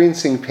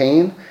experiencing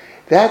pain,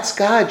 that's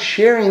God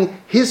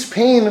sharing his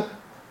pain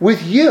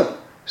with you,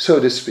 so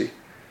to speak.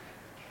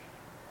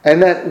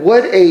 And that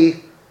what a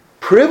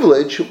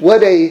privilege,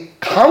 what a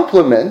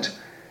compliment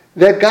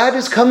that God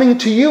is coming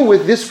to you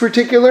with this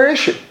particular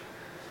issue.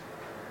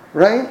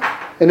 Right?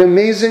 An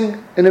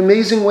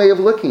amazing way of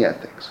looking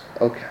at things.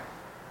 Okay.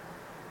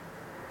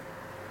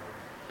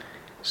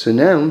 So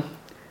now,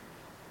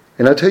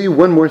 and I'll tell you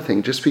one more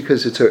thing, just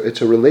because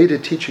it's a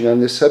related teaching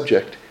on this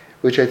subject,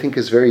 which I think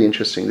is very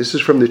interesting. This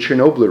is from the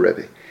Chernobyl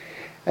Rebbe.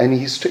 And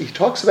he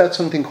talks about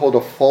something called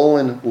a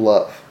fallen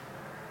love,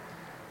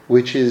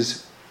 which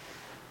is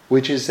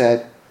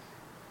that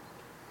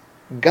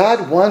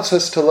God wants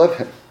us to love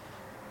him.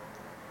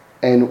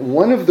 And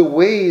one of the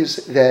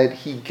ways that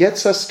he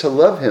gets us to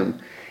love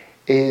him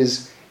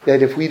is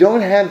that if we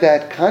don't have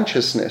that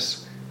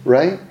consciousness,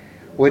 right,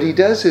 what he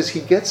does is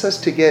he gets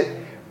us to get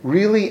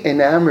really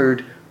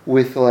enamored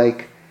with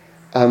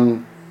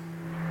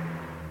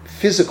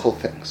physical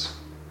things.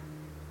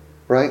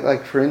 Right?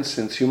 Like, for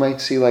instance, you might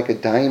see like a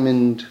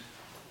diamond,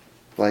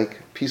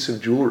 like, piece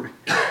of jewelry.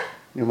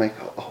 You might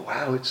go, oh,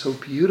 wow, it's so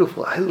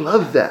beautiful. I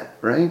love that,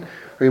 right?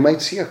 Or you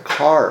might see a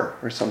car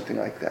or something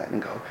like that and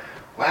go,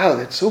 wow,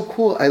 that's so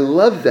cool. I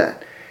love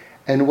that.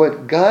 And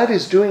what God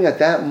is doing at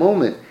that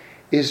moment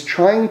is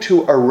trying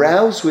to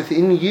arouse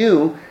within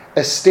you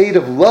a state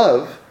of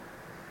love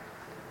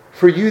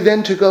for you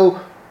then to go,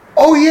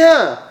 oh,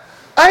 yeah,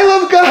 I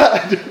love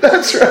God.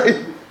 That's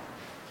right.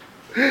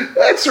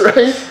 That's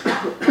right.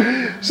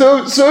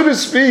 So to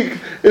speak,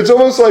 it's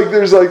almost like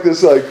there's like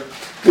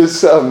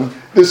this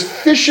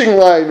fishing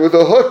line with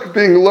a hook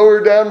being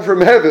lowered down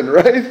from heaven,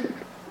 right?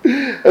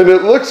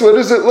 And what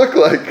does it look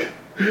like?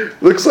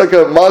 Looks like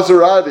a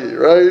Maserati,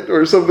 right?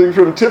 Or something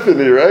from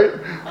Tiffany, right?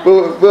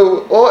 But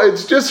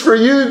it's just for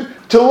you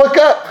to look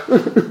up.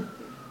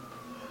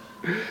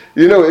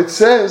 It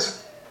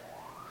says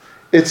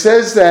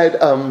that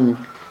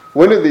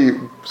one of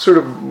the sort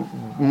of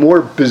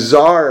more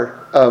bizarre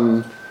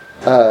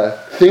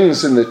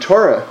things in the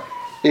Torah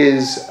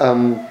is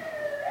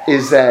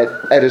that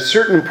at a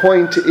certain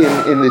point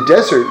in the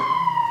desert,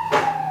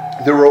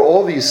 there were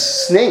all these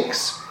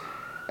snakes,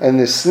 and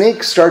the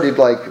snakes started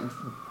like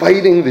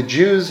biting the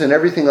Jews and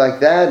everything like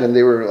that, and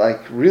they were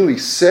like really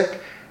sick.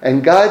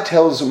 And God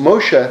tells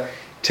Moshe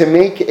to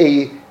make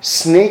a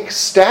snake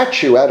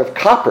statue out of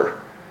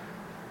copper.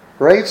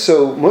 Right?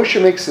 So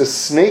Moshe makes a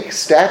snake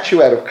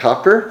statue out of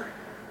copper.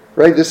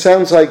 Right? This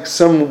sounds like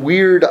some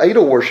weird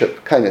idol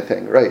worship kind of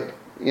thing, right?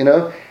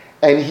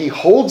 And he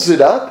holds it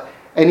up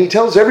and he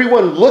tells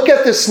everyone, look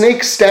at the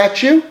snake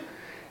statue.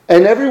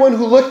 And everyone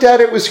who looked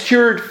at it was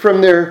cured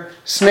from their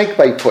snake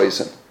bite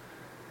poison.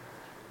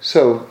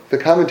 So the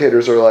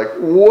commentators are like,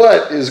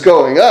 what is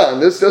going on?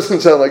 This doesn't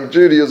sound like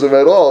Judaism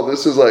at all.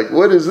 This is like,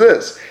 what is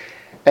this?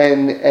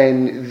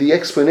 And the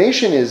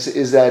explanation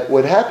is that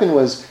what happened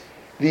was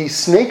the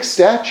snake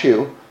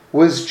statue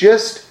was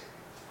just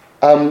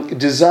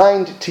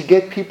designed to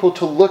get people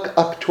to look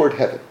up toward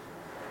heaven.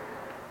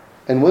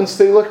 And once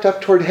they looked up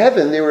toward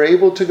heaven, they were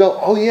able to go,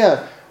 oh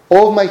yeah,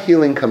 all of my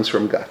healing comes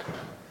from God.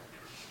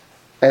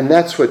 And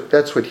that's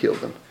what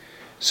healed them.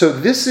 So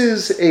this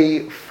is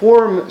a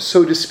form,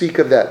 so to speak,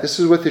 of that. This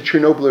is what the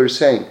Chernobylers are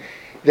saying,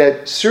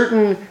 that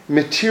certain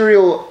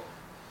material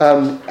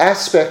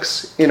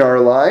aspects in our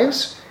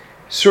lives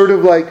sort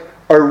of like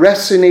are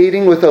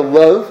resonating with a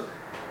love,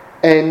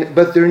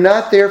 but they're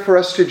not there for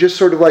us to just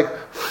sort of like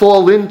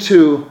fall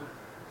into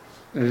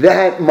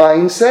that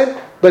mindset,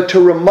 but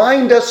to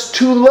remind us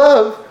to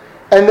love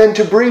and then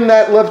to bring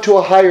that love to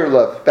a higher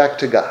love, back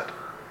to God.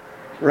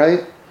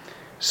 Right?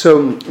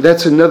 So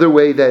that's another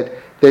way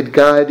that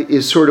God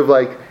is sort of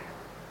like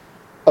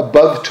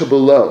above to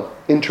below,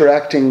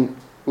 interacting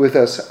with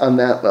us on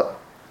that level.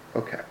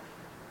 Okay.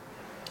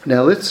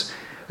 Now let's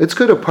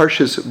go to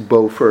Parshas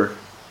Bo for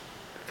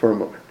a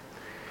moment.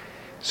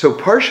 So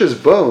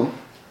Parshas Bo,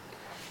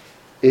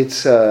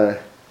 it's I'll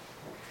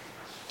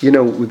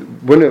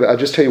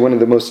just tell you one of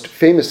the most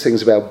famous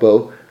things about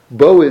Bo.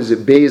 Bo is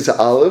Beis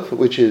Aleph,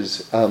 which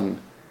is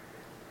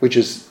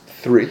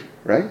 3,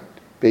 right?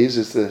 Beis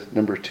is the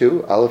number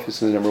 2, Aleph is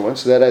the number 1,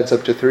 so that adds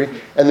up to 3.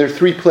 And there are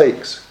 3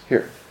 plagues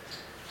here.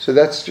 So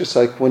that's just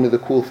like one of the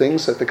cool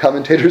things that the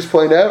commentators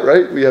point out,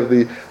 right? We have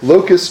the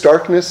locust,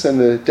 darkness, and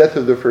the death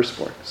of the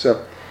firstborn.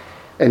 So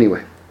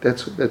anyway,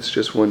 that's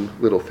just one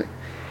little thing.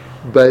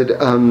 But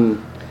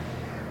on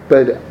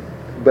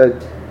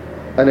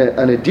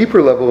a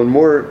deeper level and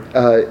more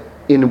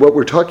in what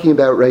we're talking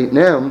about right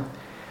now,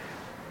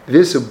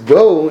 this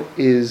Bo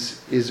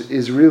is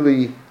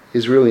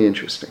really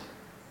interesting.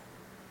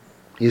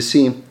 You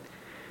see,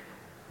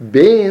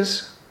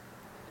 Beis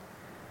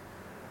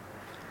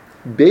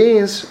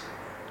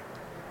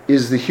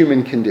is the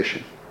human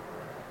condition.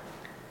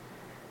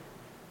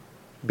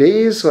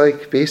 Beis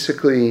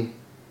basically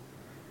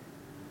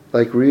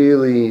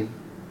really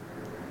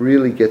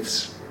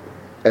gets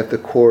at the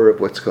core of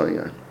what's going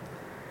on.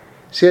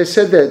 See, I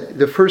said that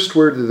the first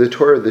word of the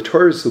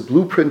Torah is the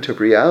blueprint of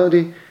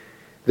reality.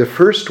 The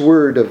first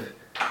word of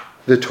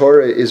the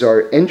Torah is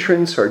our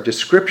entrance, our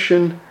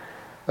description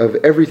of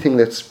everything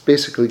that's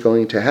basically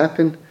going to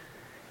happen.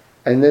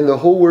 And then the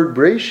whole word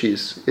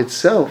Breshis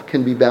itself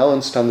can be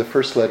balanced on the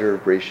first letter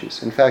of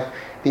Breshis. In fact,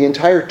 the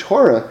entire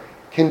Torah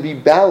can be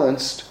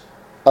balanced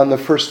on the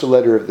first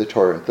letter of the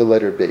Torah, the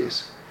letter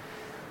Beis.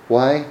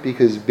 Why?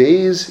 Because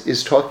Beis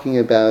is talking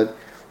about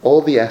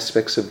all the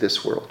aspects of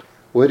this world,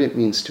 what it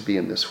means to be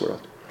in this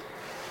world.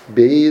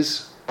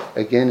 Beis,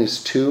 again,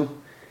 is 2.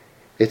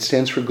 It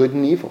stands for good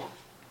and evil,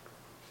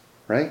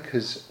 right?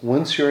 Because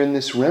once you're in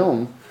this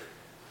realm,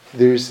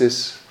 there's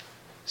this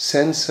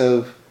sense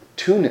of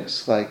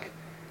two-ness. Like,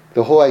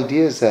 the whole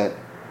idea is that,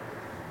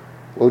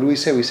 what do we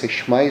say? We say,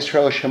 Shema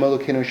Yisrael, Hashem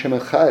Elokeinu, Hashem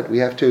Echad. We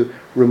have to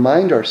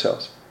remind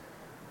ourselves,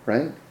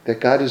 right, that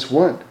God is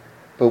one.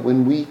 But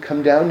when we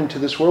come down into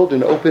this world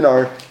and open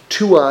our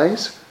 2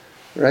 eyes,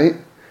 right?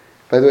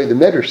 By the way, the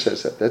Medrash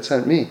says that. That's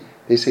not me.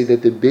 They say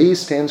that the Beis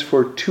stands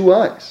for 2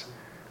 eyes,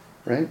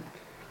 right?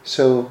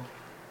 So,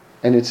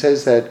 and it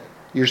says that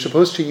you're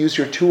supposed to use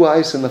your 2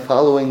 eyes in the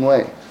following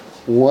way.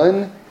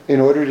 1, in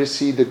order to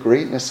see the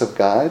greatness of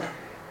God,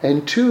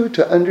 and 2,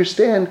 to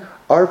understand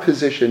our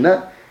position,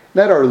 not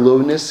our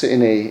lowness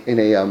in a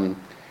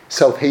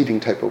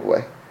self-hating type of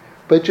way,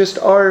 but just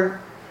to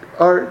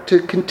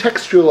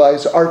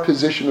contextualize our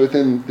position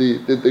within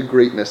the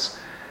greatness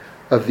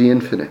of the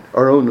infinite,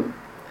 our own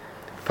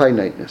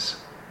finiteness.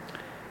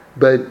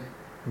 But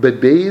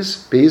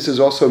Beis is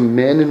also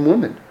man and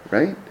woman,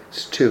 right?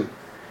 It's 2.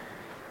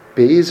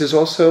 Beis is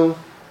also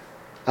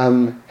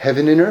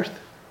heaven and earth,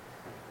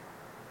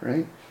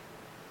 right?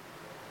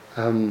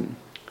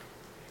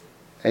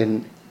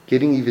 And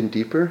getting even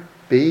deeper,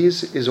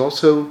 Beis is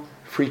also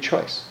free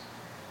choice.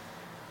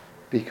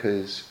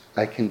 Because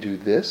I can do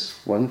this,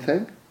 one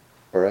thing,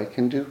 or I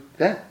can do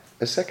that,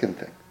 a second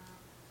thing,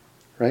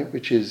 right?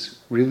 Which is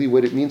really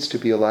what it means to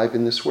be alive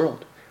in this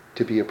world,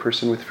 to be a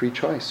person with free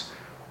choice.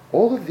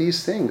 All of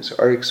these things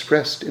are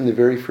expressed in the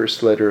very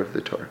first letter of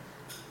the Torah.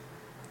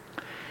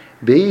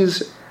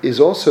 Beis is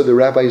also the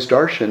rabbi's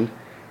darshan,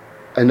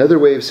 another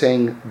way of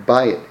saying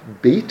bayit.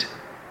 Beit,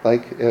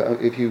 like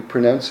if you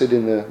pronounce it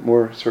in the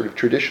more sort of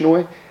traditional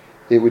way,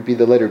 it would be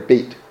the letter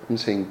beit. I'm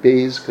saying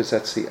Beis because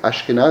that's the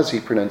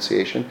Ashkenazi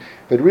pronunciation,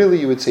 but really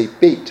you would say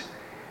beit.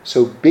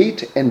 So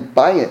beit and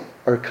bayit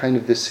are kind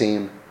of the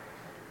same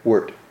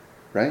word,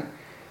 right?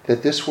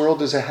 That this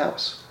world is a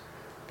house.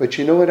 But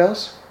you know what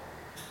else?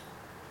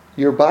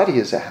 Your body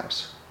is a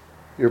house.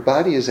 Your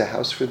body is a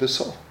house for the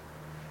soul.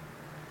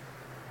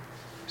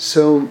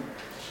 So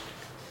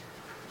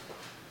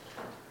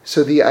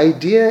the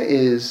idea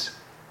is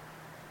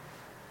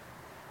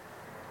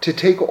to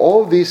take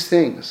all of these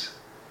things,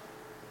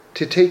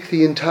 to take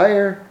the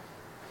entire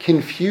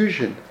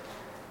confusion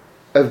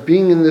of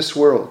being in this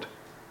world.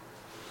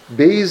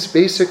 Beis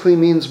basically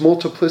means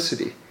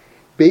multiplicity.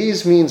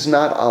 Beis means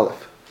not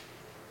Aleph,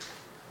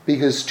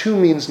 because 2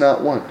 means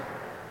not 1,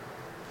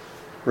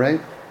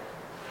 right?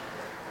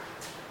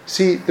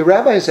 See, the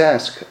rabbis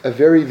ask a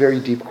very, very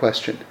deep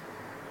question.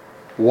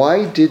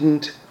 Why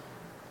didn't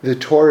the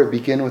Torah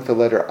begin with the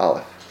letter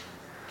Aleph?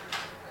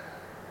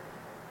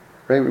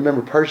 Right?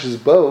 Remember, Parshas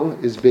Bo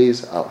is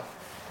Beis Aleph.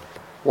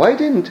 Why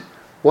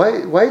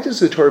does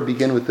the Torah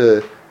begin with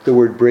the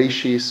word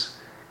Breshis?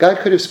 God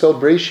could have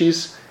spelled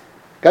Breshis.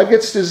 God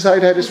gets to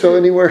decide how to spell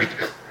any word.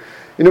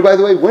 By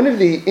the way, one of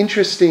the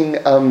interesting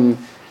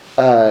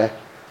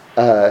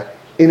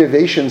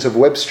innovations of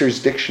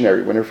Webster's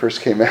dictionary when it first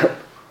came out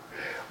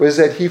was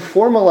that he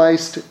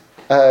formalized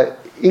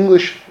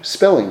English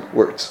spelling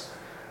words.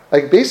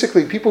 Like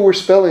basically people were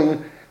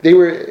spelling,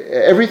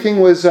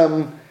 everything was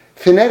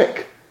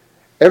phonetic.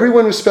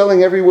 Everyone was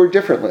spelling every word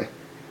differently.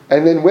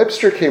 And then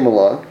Webster came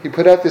along, he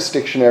put out this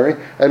dictionary,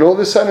 and all of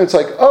a sudden it's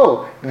like,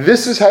 oh,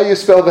 this is how you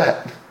spell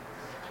that.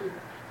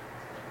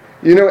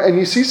 And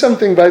you see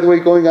something, by the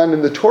way, going on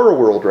in the Torah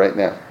world right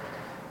now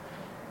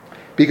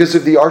because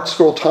of the Art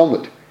Scroll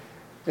Talmud.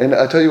 And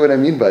I'll tell you what I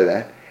mean by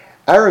that.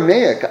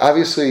 Aramaic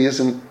obviously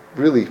isn't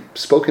really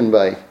spoken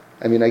by,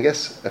 I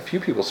guess a few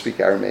people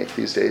speak Aramaic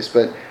these days,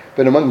 but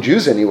among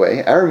Jews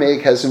anyway,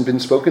 Aramaic hasn't been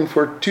spoken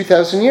for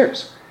 2,000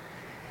 years.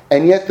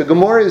 And yet the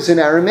Gemara is in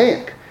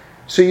Aramaic.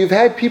 So you've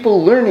had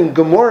people learning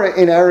Gemara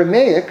in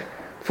Aramaic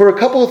for a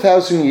couple of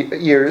thousand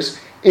years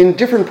in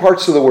different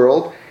parts of the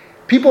world.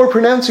 People are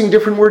pronouncing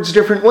different words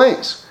different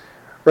ways,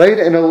 right?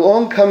 And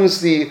along comes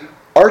the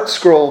Art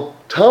Scroll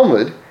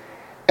Talmud,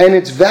 and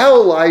it's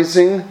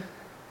vowelizing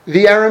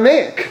the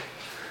Aramaic.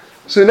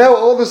 So now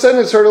all of a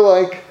sudden it's sort of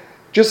like,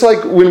 just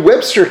like when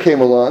Webster came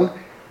along,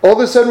 all of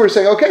a sudden we're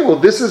saying, okay, well,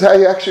 this is how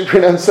you actually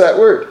pronounce that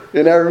word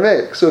in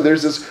Aramaic. So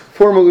there's this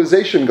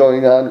formalization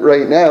going on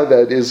right now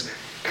that is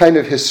kind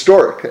of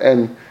historic,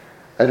 and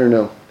I don't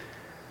know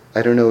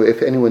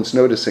if anyone's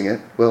noticing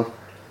it. Well,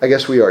 I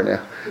guess we are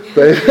now.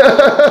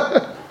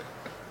 But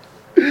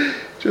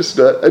just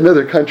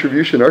another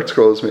contribution Art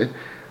Scroll has made.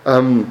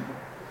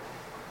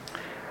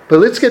 But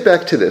let's get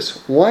back to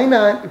this. Why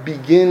not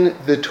begin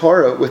the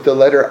Torah with the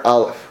letter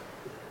Aleph?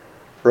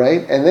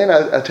 Right? And then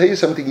I'll tell you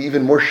something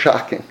even more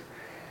shocking.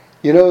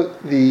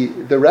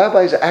 The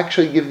rabbis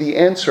actually give the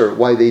answer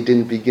why they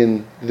didn't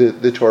begin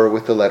the Torah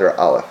with the letter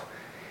Aleph.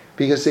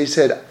 Because they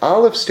said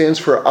Aleph stands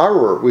for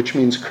Arur, which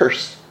means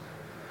curse.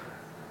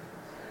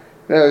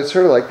 Now it's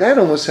sort of like, that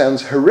almost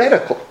sounds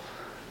heretical.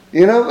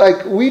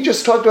 Like we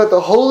just talked about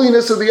the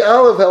holiness of the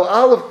Aleph, how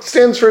Aleph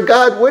stands for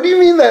God. What do you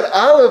mean that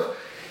Aleph,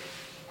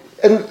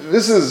 and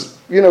this is,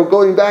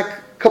 going back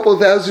a couple of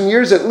thousand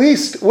years at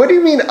least, what do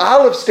you mean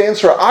Aleph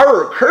stands for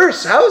Arur,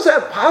 curse? How is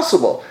that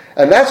possible?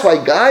 And that's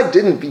why God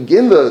didn't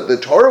begin the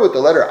Torah with the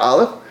letter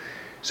Aleph.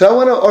 So I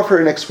want to offer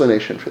an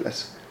explanation for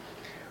this,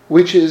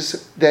 which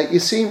is that, you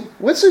see,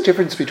 what's the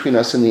difference between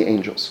us and the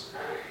angels?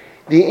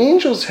 The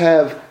angels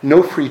have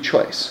no free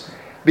choice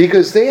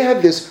because they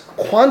have this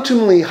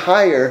quantumly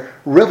higher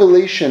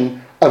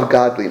revelation of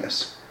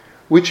godliness,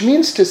 which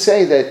means to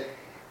say that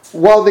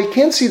while they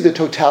can't see the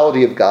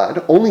totality of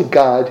God, only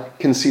God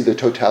can see the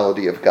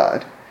totality of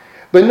God,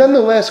 but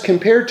nonetheless,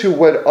 compared to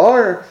what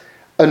our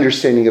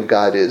understanding of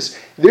God is,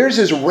 theirs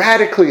is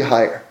radically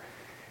higher.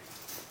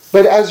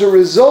 But as a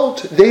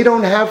result, they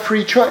don't have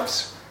free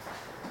choice.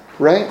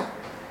 Right?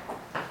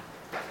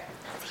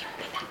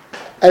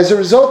 As a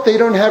result, they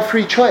don't have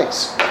free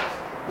choice.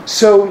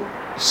 So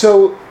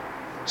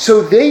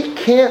they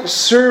can't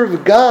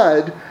serve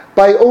God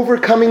by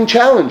overcoming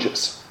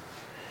challenges.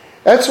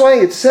 That's why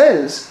it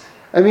says,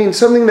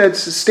 something that's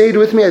stayed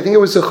with me, I think it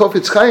was the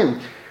Chofetz Chaim,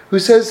 who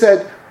says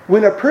that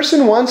when a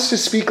person wants to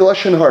speak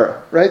Lashon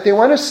Hara, right, they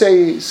want to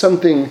say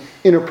something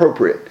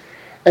inappropriate,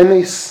 and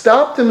they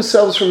stop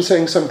themselves from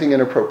saying something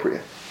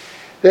inappropriate,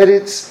 that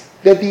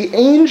the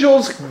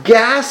angels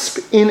gasp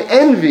in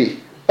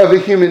envy of a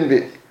human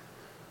being.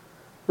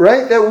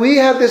 Right? That we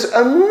have this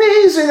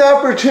amazing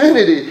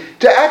opportunity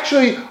to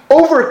actually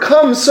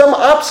overcome some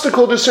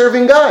obstacle to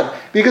serving God.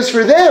 Because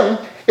for them,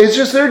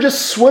 they're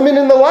just swimming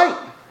in the light.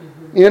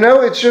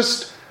 It's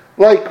just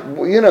like,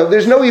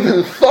 there's no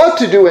even thought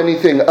to do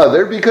anything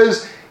other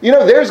because,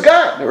 there's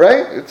God,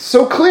 right? It's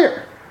so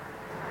clear.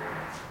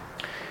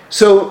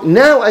 So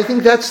now I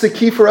think that's the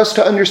key for us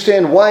to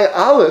understand why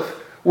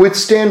Aleph would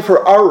stand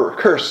for Arur,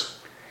 curse.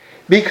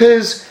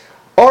 Because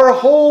our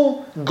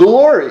whole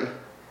glory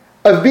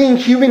of being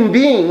human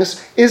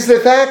beings is the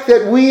fact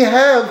that we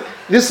have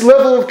this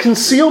level of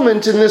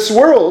concealment in this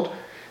world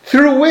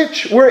through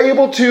which we're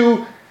able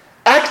to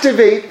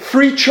activate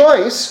free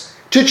choice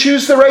to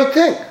choose the right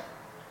thing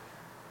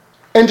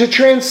and to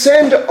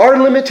transcend our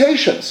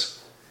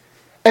limitations.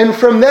 And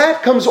from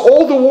that comes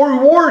all the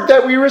reward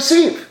that we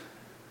receive.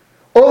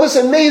 All this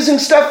amazing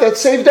stuff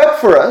that's saved up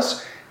for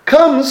us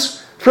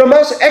comes from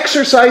us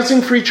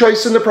exercising free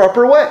choice in the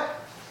proper way.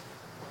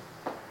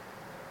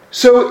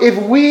 So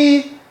if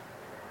we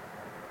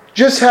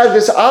just had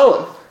this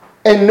Aleph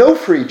and no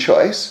free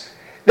choice,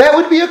 that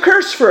would be a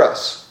curse for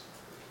us.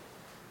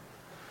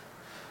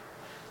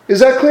 Is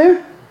that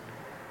clear?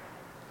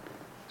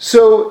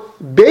 So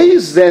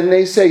Beis, then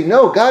they say,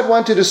 no, God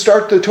wanted to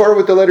start the Torah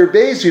with the letter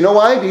Beis. You know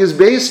why? Because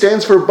Beis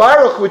stands for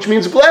Baruch, which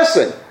means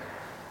blessing.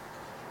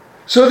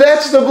 So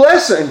that's the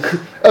blessing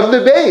of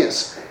the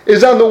Beis.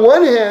 Is on the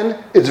one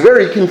hand, it's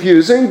very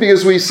confusing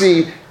because we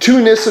see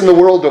two-ness in the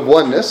world of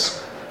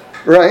oneness,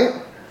 right?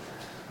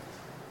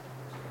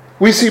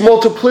 We see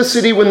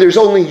multiplicity when there's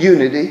only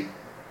unity.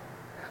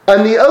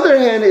 On the other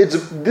hand,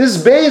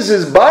 this Beis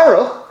is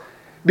Baruch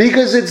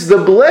because it's the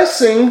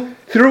blessing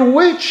through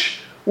which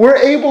we're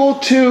able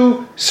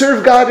to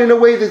serve God in a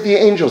way that the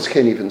angels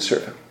can't even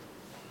serve Him.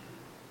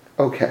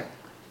 Okay.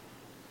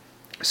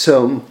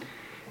 So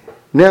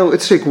now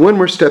let's take one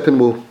more step and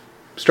we'll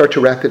start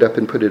to wrap it up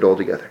and put it all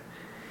together.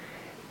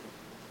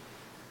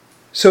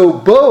 So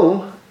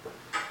Bo,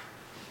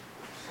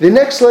 the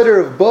next letter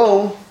of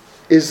Bo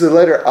is the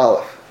letter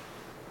Aleph.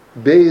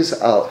 Beis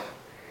Aleph.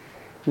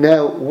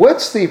 Now,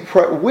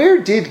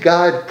 where did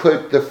God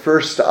put the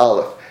first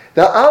Aleph?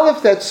 The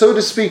Aleph that, so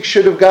to speak,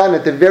 should have gone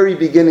at the very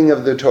beginning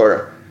of the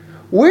Torah.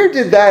 Where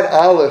did that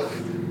Aleph,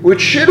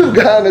 which should have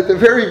gone at the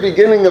very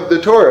beginning of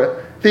the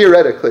Torah,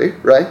 theoretically,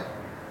 right?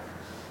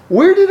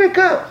 Where did it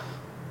go?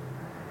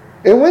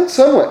 It went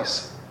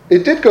someplace.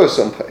 It did go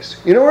someplace.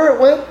 You know where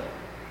it went?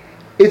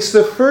 It's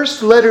the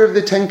first letter of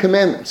the Ten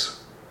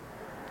Commandments.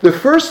 The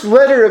first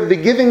letter of the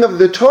giving of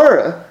the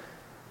Torah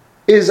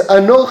is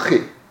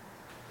Anochi,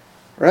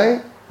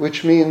 right?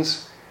 Which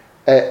means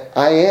I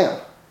am.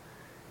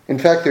 In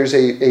fact, there's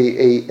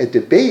a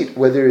debate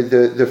whether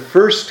the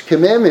first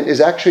commandment is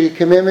actually a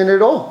commandment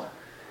at all.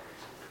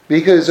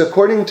 Because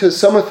according to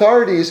some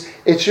authorities,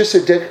 it's just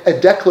a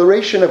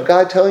declaration of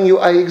God telling you,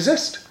 I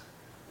exist.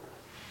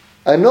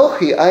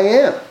 Anochi, I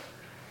am.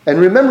 And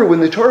remember,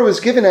 when the Torah was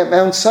given at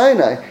Mount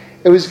Sinai,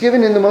 it was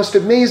given in the most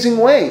amazing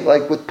way,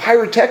 like with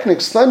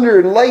pyrotechnics, thunder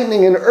and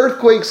lightning and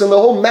earthquakes, and the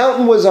whole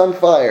mountain was on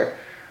fire,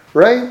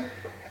 right?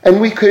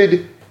 And we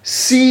could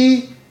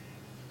see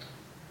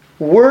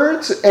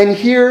words and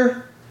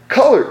hear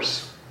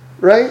colors,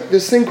 right?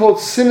 This thing called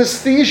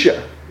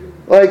synesthesia.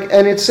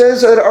 And it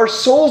says that our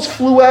souls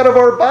flew out of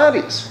our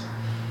bodies,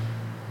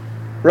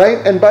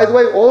 right? And by the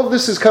way, all of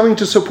this is coming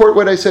to support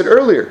what I said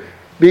earlier,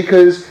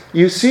 because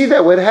you see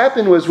that what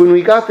happened was when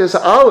we got this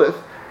Aleph,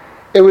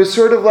 it was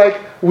sort of like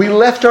we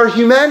left our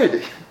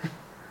humanity.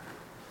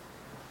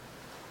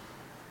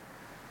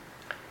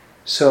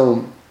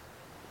 So,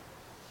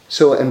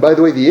 and by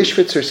the way, the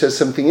Ishvitzer says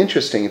something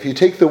interesting. If you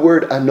take the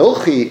word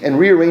Anochi and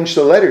rearrange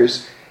the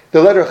letters,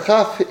 the letter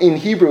Chaf in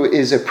Hebrew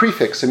is a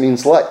prefix. It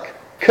means like.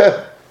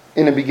 K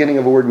in the beginning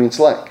of a word means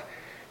like.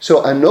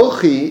 So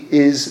Anochi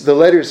is the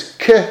letters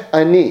K,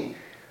 Ani,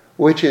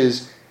 which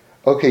is,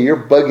 okay, you're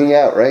bugging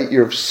out, right?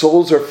 Your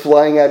souls are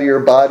flying out of your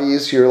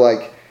bodies.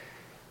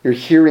 You're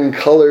hearing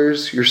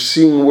colors. You're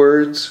seeing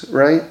words,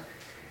 right?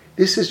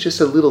 This is just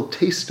a little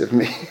taste of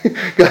me.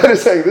 God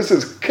is saying, this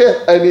is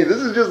Ani. This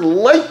is just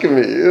like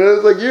me.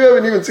 It's like you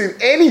haven't even seen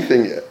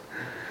anything yet.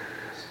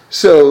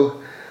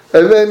 So,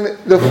 and then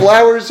the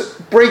flowers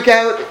break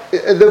out.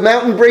 The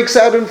mountain breaks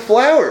out in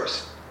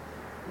flowers.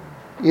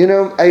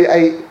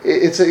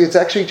 It's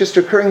actually just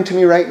occurring to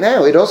me right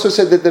now. It also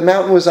said that the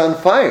mountain was on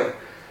fire.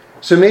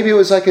 So maybe it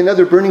was like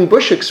another burning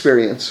bush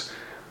experience,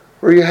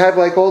 where you had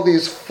like all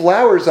these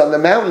flowers on the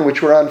mountain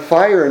which were on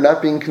fire and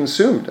not being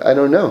consumed. I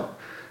don't know.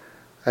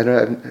 I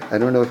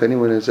don't know if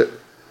anyone is. I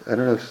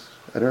don't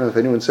know if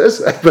anyone says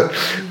that,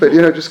 but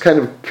just kind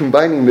of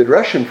combining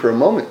Midrashim for a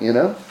moment,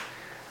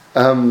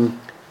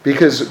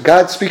 because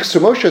God speaks to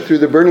Moshe through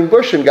the burning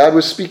bush, and God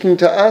was speaking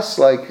to us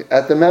like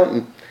at the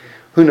mountain.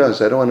 Who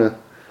knows? I don't want to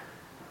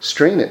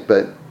strain it,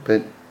 but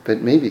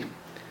maybe.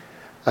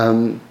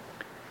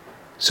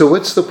 So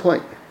what's the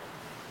point?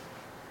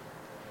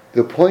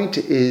 The point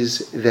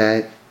is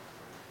that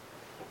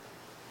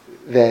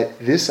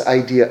this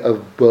idea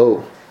of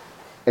Bo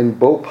and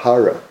Bo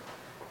Para,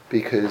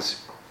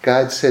 because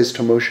God says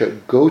to Moshe,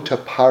 go to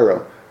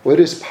Paro. What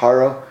is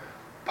Paro?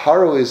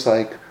 Paro is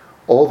like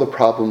all the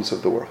problems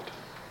of the world.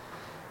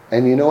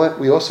 And you know what?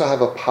 We also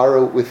have a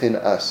Paro within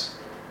us.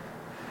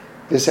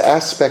 This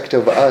aspect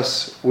of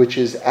us which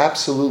is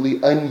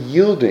absolutely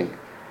unyielding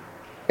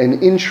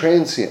and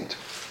intransient,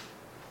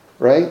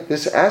 right?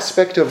 This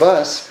aspect of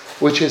us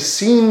which has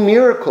seen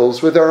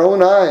miracles with our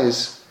own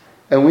eyes,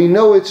 and we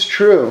know it's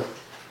true,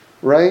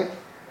 right?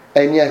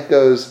 And yet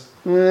goes,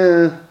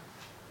 yeah,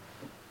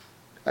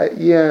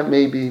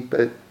 maybe,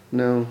 but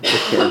no,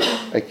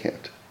 I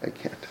can't.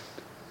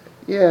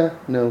 Yeah,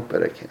 no,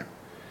 but I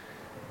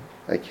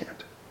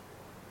can't,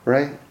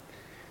 right?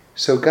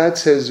 So God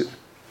says,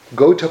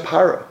 go to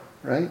Paro,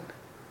 right?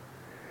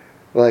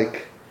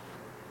 Like,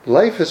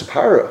 life is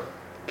Paro.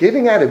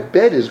 Getting out of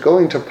bed is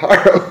going to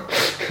Paro,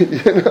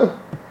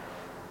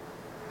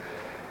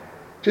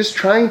 Just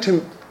trying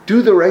to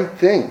do the right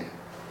thing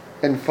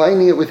and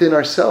finding it within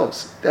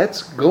ourselves.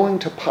 That's going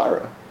to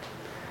Paro.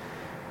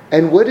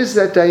 And what is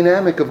that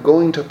dynamic of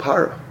going to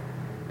Paro?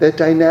 That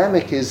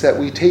dynamic is that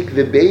we take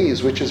the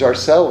bays, which is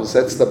ourselves.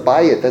 That's the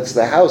bayit, that's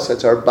the house,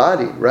 that's our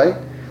body, right?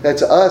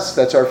 That's us,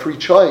 that's our free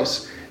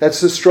choice.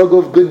 That's the struggle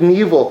of good and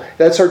evil.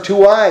 That's our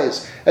two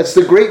eyes. That's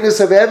the greatness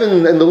of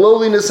heaven and the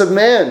lowliness of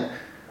man,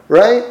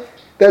 right?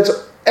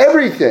 That's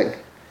everything.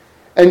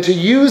 And to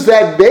use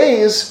that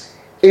base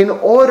in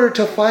order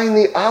to find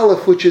the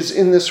Aleph which is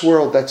in this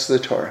world, that's the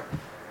Torah.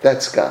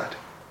 That's God.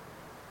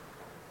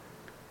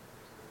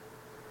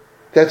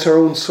 That's our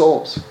own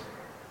souls.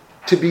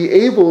 To be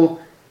able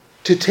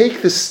to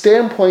take the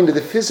standpoint of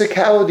the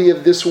physicality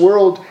of this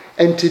world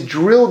and to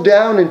drill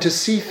down and to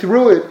see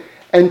through it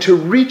and to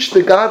reach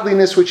the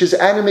godliness which is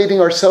animating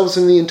ourselves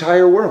in the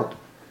entire world.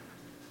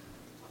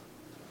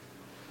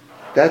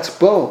 That's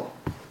Bo.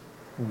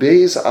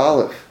 Beis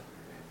Aleph.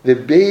 The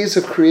bays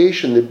of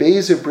creation, the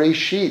bays of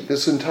Breshit,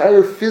 this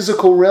entire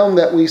physical realm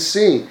that we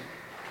see.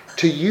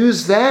 To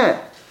use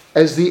that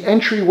as the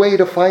entryway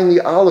to find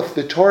the Aleph,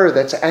 the Torah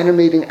that's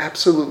animating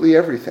absolutely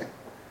everything.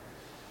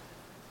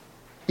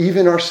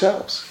 Even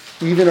ourselves.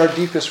 even our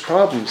deepest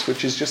problems,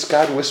 which is just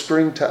God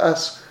whispering to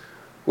us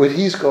what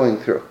He's going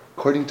through,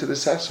 according to the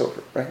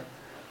Sassover, right?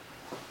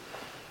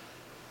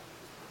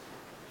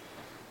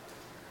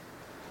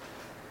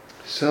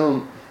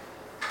 So,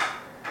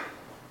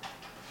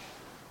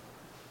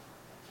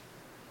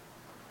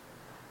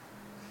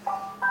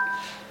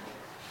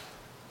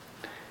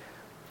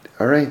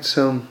 all right,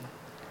 so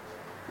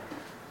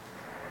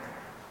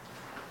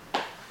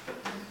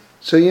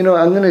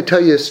I'm going to tell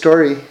you a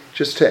story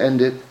just to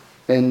end it,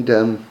 and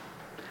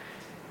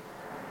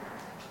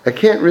I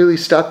can't really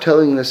stop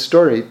telling this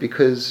story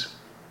because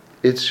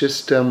it's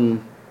just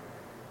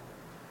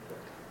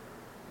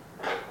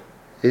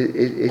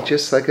it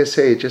just, like I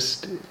say,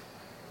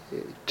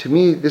 to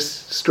me this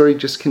story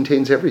just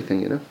contains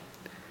everything,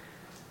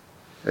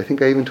 I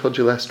think I even told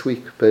you last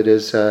week, but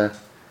as Reb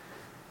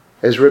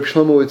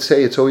Shlomo would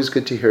say, it's always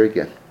good to hear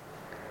again.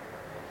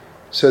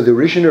 So the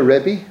Rizhiner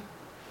Rebbe,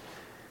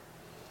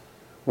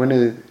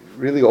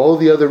 all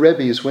the other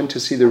Rebbes went to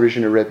see the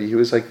Rizhiner Rebbe. He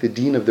was like the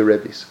dean of the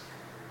Rebbes.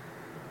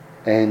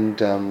 And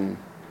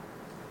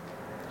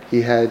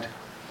he had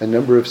a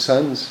number of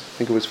sons. I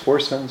think it was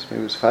 4 sons,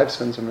 maybe it was 5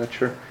 sons, I'm not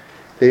sure.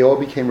 They all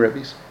became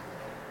Rebbes.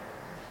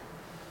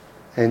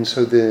 And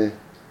so the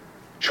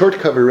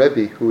Chortkova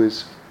Rebbe, who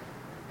was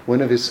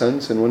one of his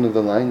sons and one of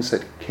the lines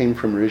that came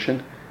from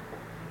Rizhin,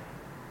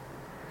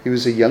 he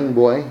was a young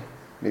boy,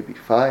 maybe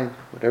 5,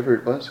 whatever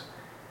it was,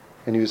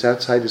 and he was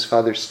outside his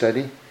father's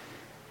study,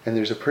 and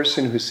there's a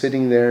person who's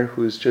sitting there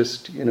who's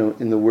just,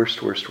 in the worst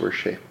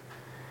shape.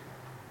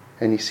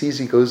 And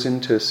he goes in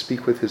to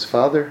speak with his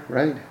father,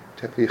 right,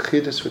 to have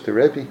yichidus with the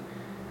Rebbe.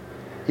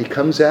 He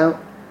comes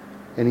out,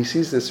 and he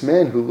sees this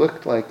man who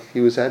looked like he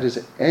was at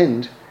his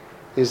end,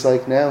 is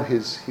like now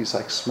he's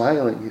like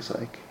smiling, he's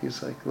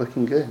like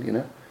looking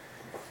good,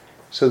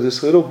 So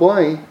this little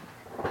boy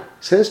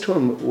says to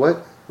him,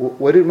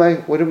 What did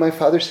my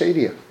father say to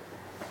you?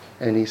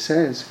 And he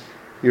says,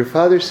 your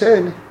father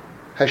said,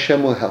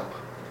 Hashem will help.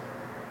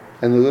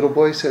 And the little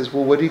boy says,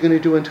 well, what are you going to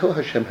do until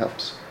Hashem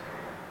helps?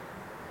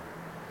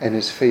 And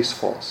his face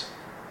falls.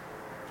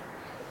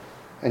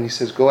 And he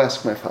says, go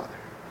ask my father.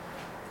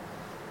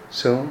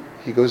 So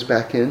he goes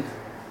back in,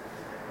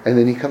 and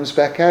then he comes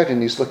back out,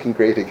 and he's looking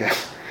great again.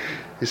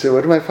 He said,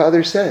 what did my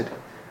father said?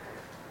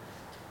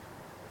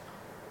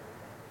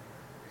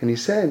 And he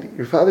said,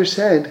 your father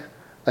said,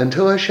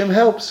 until Hashem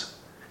helps,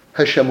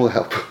 Hashem will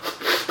help.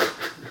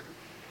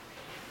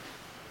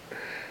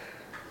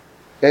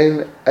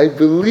 And I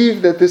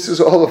believe that this is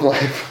all of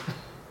life.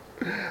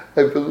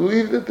 I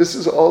believe that this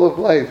is all of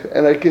life.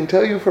 And I can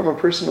tell you from a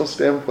personal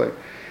standpoint,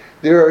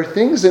 there are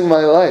things in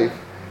my life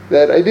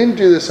that I didn't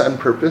do this on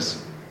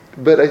purpose,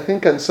 but I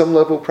think on some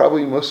level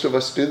probably most of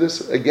us do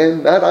this,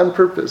 again, not on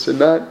purpose and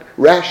not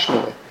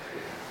rationally.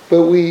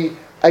 But we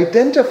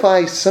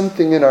identify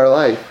something in our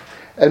life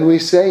and we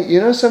say,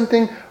 you know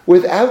something,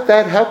 without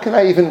that, how can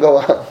I even go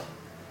on?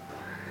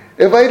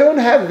 If I don't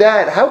have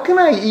that, how can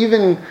I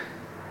even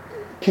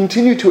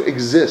continue to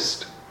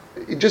exist?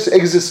 Just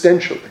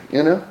existentially,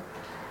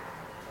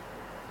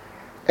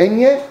 And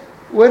yet,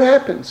 what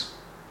happens?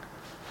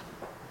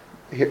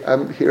 Here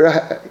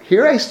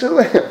I still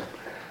am.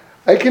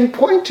 I can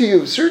point to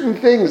you certain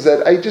things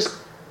that I just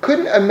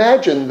couldn't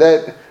imagine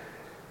that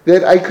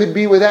I could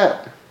be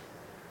without.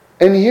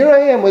 And here I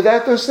am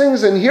without those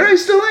things, and here I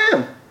still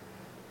am.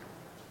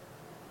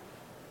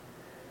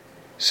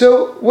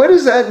 So what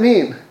does that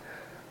mean?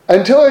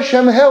 Until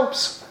Hashem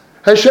helps,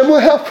 Hashem will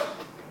help.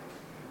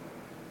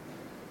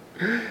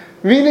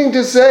 Meaning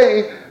to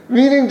say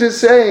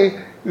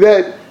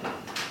that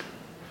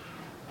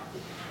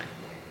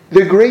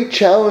the great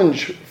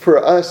challenge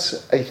for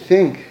us, I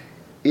think,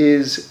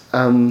 is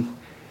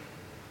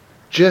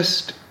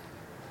just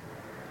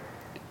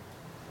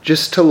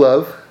to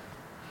love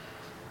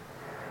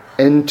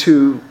and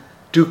to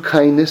do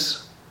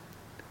kindness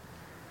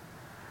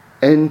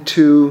and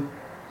to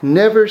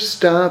never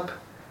stop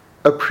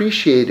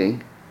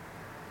appreciating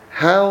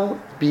how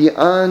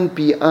beyond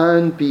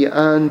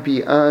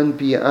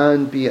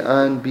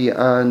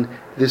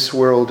this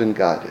world and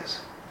God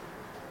is.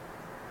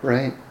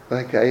 Right?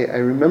 Like I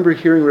remember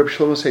hearing Reb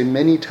Shlomo say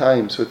many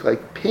times with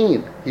like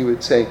pain, he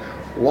would say,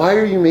 why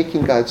are you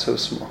making God so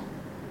small?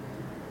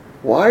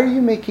 Why are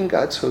you making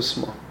God so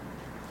small?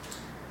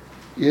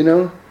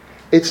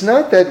 It's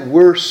not that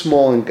we're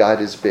small and God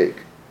is big.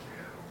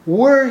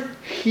 We're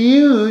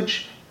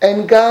huge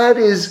and God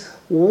is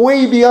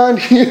way beyond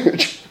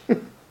huge.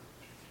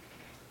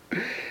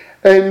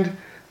 And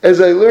as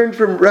I learned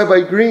from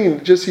Rabbi Green,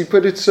 he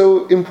put it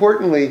so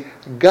importantly,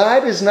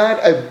 God is not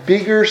a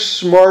bigger,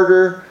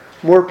 smarter,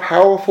 more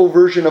powerful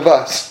version of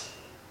us.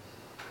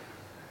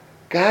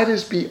 God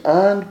is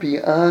beyond.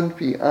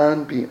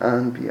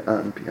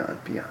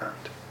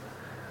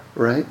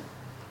 Right?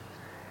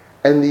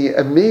 And the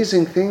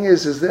amazing thing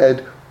is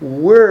that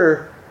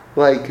we're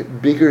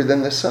like bigger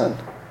than the sun,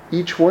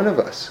 each one of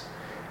us.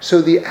 So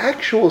the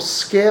actual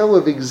scale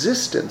of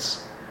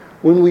existence,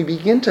 when we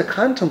begin to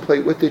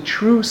contemplate what the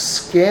true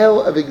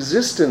scale of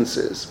existence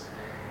is,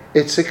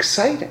 it's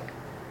exciting.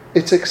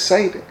 It's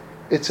exciting.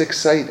 It's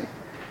exciting.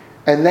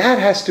 And that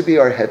has to be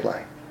our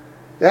headline.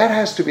 That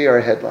has to be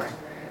our headline.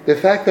 The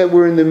fact that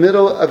we're in the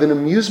middle of an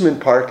amusement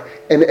park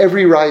and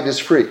every ride is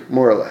free,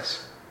 more or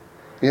less.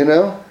 You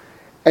know?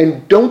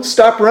 And don't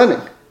stop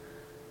running.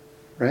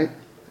 Right?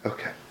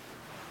 Okay.